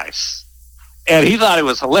my price. And he thought it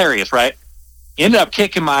was hilarious, right? He ended up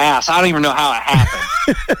kicking my ass. I don't even know how it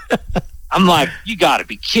happened. I'm like, you got to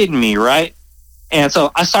be kidding me, right? And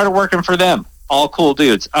so I started working for them, all cool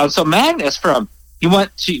dudes. So Magnus he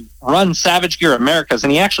went to run Savage Gear Americas,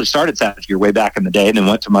 and he actually started Savage Gear way back in the day, and then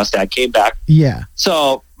went to Mustad, came back. Yeah.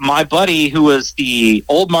 So my buddy, who was the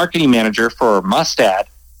old marketing manager for Mustad,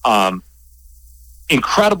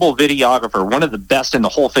 incredible videographer, one of the best in the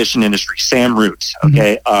whole fishing industry, Sam Root.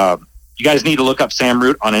 Okay. You guys need to look up Sam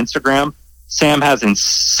Root on Instagram. Sam has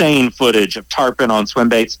insane footage of tarpon on swim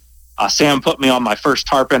baits. Sam put me on my first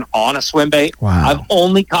tarpon on a swim bait. Wow. I've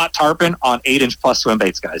only caught tarpon on 8-inch plus swim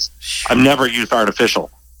baits, guys. I've never used artificial.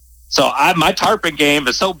 So my tarpon game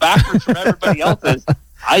is so backwards from everybody else's.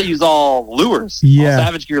 I use all lures, all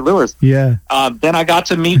Savage Gear lures. Yeah. Then I got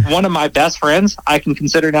to meet one of my best friends I can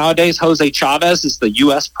consider nowadays. Jose Chavez is the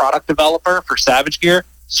U.S. product developer for Savage Gear.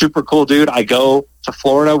 Super cool dude. I go to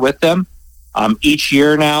Florida with them each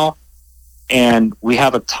year now, and we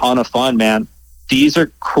have a ton of fun, man. These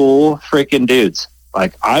are cool freaking dudes.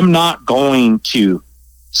 Like, I'm not going to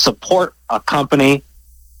support a company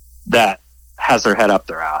that has their head up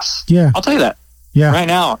their ass. Yeah. I'll tell you that right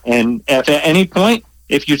now. And if at any point,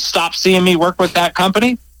 if you stop seeing me work with that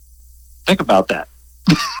company, think about that.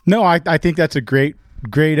 No, I think that's a great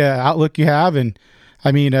outlook you have. And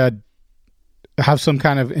I mean, have some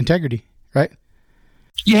kind of integrity, right?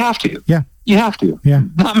 You have to. Yeah. You have to. Yeah.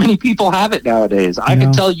 Not many people have it nowadays. I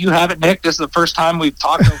can tell you have it, Nick. This is the first time we've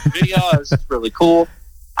talked over video. This is really cool.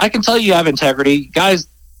 I can tell you have integrity. Guys,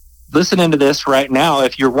 listening to this right now,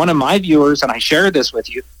 if you're one of my viewers and I shared this with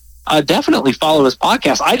you, definitely follow his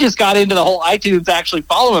podcast. I just got into the whole iTunes actually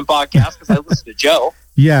following podcast because I listen to Joe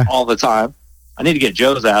all the time. I need to get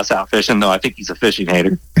Joe's ass out fishing, though. I think he's a fishing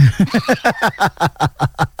hater.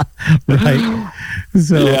 Right.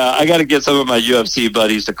 So yeah, I got to get some of my UFC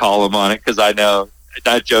buddies to call him on it because I know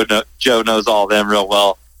that Joe knows all of them real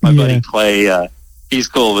well. My buddy Clay, he's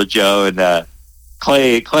cool with Joe, and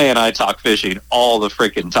Clay and I talk fishing all the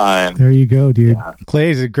freaking time. There you go, dude. Yeah.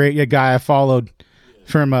 Clay is a great guy I followed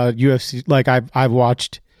from UFC. Like I've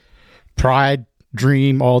watched Pride,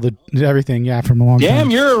 Dream, everything. Yeah, from a long time. Damn,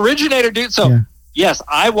 you're an originator, dude. So yes,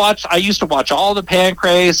 I used to watch all the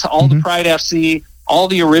Pancrase, all the Pride FC, all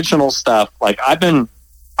the original stuff. Like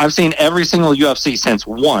I've seen every single UFC since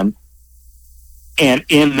 1, and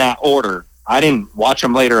in that order. I didn't watch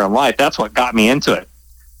them later in life. That's what got me into it.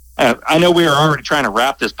 I know we were already trying to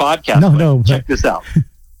wrap this podcast. No, check this out.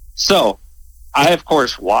 So I, of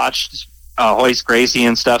course, watched Hoist Gracie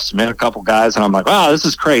and stuff, submit a couple guys, and I'm like, wow, this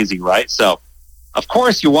is crazy, right? So, of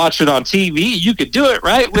course, you watch it on TV. You could do it,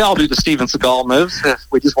 right? We all do the Steven Seagal moves.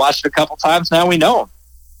 We just watched it a couple times. Now we know them.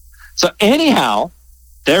 So anyhow,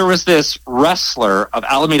 there was this wrestler of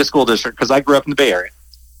Alameda School District, because I grew up in the Bay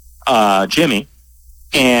Area, Jimmy,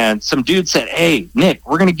 and some dude said, hey, Nick,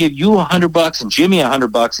 we're going to give you $100 and Jimmy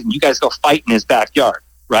 $100, and you guys go fight in his backyard,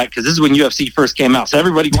 right? Because this is when UFC first came out, so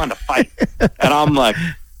everybody wanted to fight. And I'm like,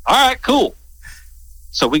 all right, cool.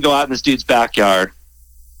 So we go out in this dude's backyard.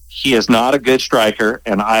 He is not a good striker,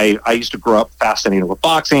 and I used to grow up fascinated with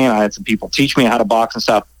boxing. I had some people teach me how to box and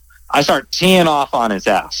stuff. I start teeing off on his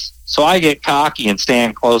ass. So I get cocky and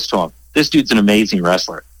stand close to him. This dude's an amazing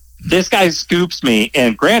wrestler. This guy scoops me,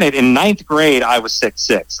 and granted, in 9th grade, I was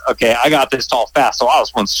 6'6". Okay, I got this tall fast, so I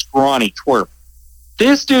was one scrawny twerp.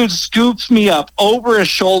 This dude scoops me up over his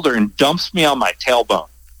shoulder and dumps me on my tailbone.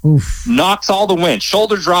 Oof. Knocks all the wind.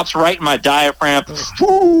 Shoulder drops right in my diaphragm.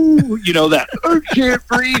 Woo, you know that, I can't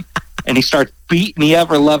breathe. And he starts beating the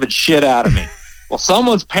ever-loving shit out of me. Well,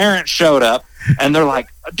 someone's parents showed up, and they're like,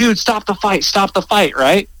 dude, stop the fight,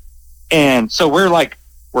 right? And so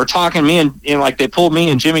we're talking, me and like they pulled me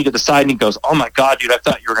and Jimmy to the side, and he goes, oh my God, dude, I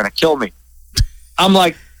thought you were going to kill me. I'm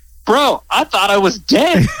like, bro, I thought I was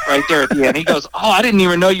dead right there at the end. He goes, oh, I didn't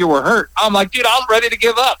even know you were hurt. I'm like, dude, I was ready to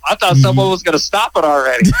give up. I thought someone was going to stop it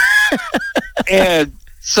already. And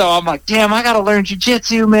so I'm like, damn, I got to learn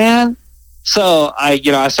jiu-jitsu, man. So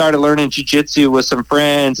I started learning jiu-jitsu with some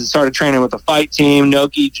friends and started training with the fight team,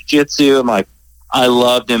 Nogi Jiu-Jitsu. I'm like, I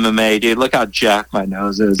loved MMA, dude. Look how jacked my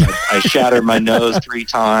nose is. I shattered my nose 3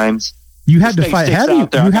 times. You had to fight heavy.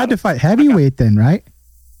 You had to fight heavyweight then, right?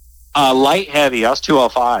 Light heavy. I was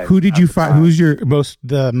 205. Who did you fight? Who's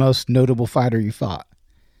the most notable fighter you fought?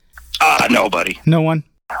 Nobody. No one?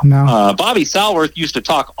 No. Bobby Salworth used to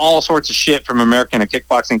talk all sorts of shit from American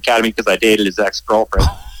Kickboxing Academy because I dated his ex-girlfriend.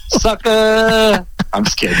 Sucker! I'm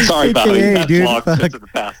just kidding. Sorry, Bobby. That's long since in the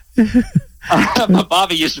past. But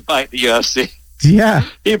Bobby used to fight the UFC. Yeah.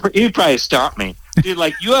 He'd probably stomp me. Dude,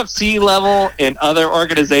 like UFC level and other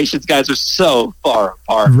organizations, guys are so far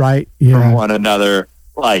apart from one another.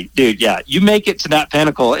 Like, dude, yeah, you make it to that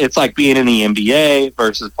pinnacle. It's like being in the NBA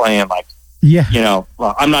versus playing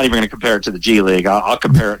well, I'm not even going to compare it to the G League. I'll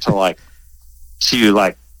compare it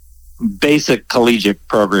to basic collegiate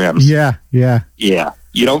programs. Yeah.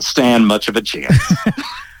 You don't stand much of a chance.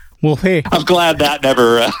 Well, hey, I'm glad that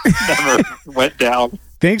never went down.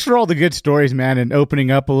 Thanks for all the good stories, man, and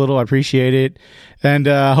opening up a little. I appreciate it. And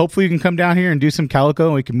hopefully you can come down here and do some Calico,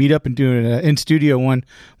 and we can meet up and do an in-studio one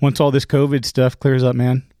once all this COVID stuff clears up,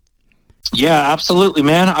 man. Yeah, absolutely,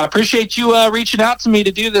 man. I appreciate you reaching out to me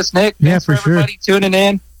to do this, Nick. Thanks for everybody tuning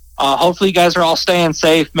in. Hopefully you guys are all staying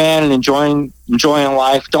safe, man, and enjoying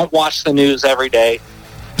life. Don't watch the news every day.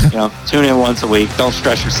 Tune in once a week. Don't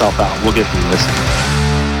stress yourself out. We'll get through this.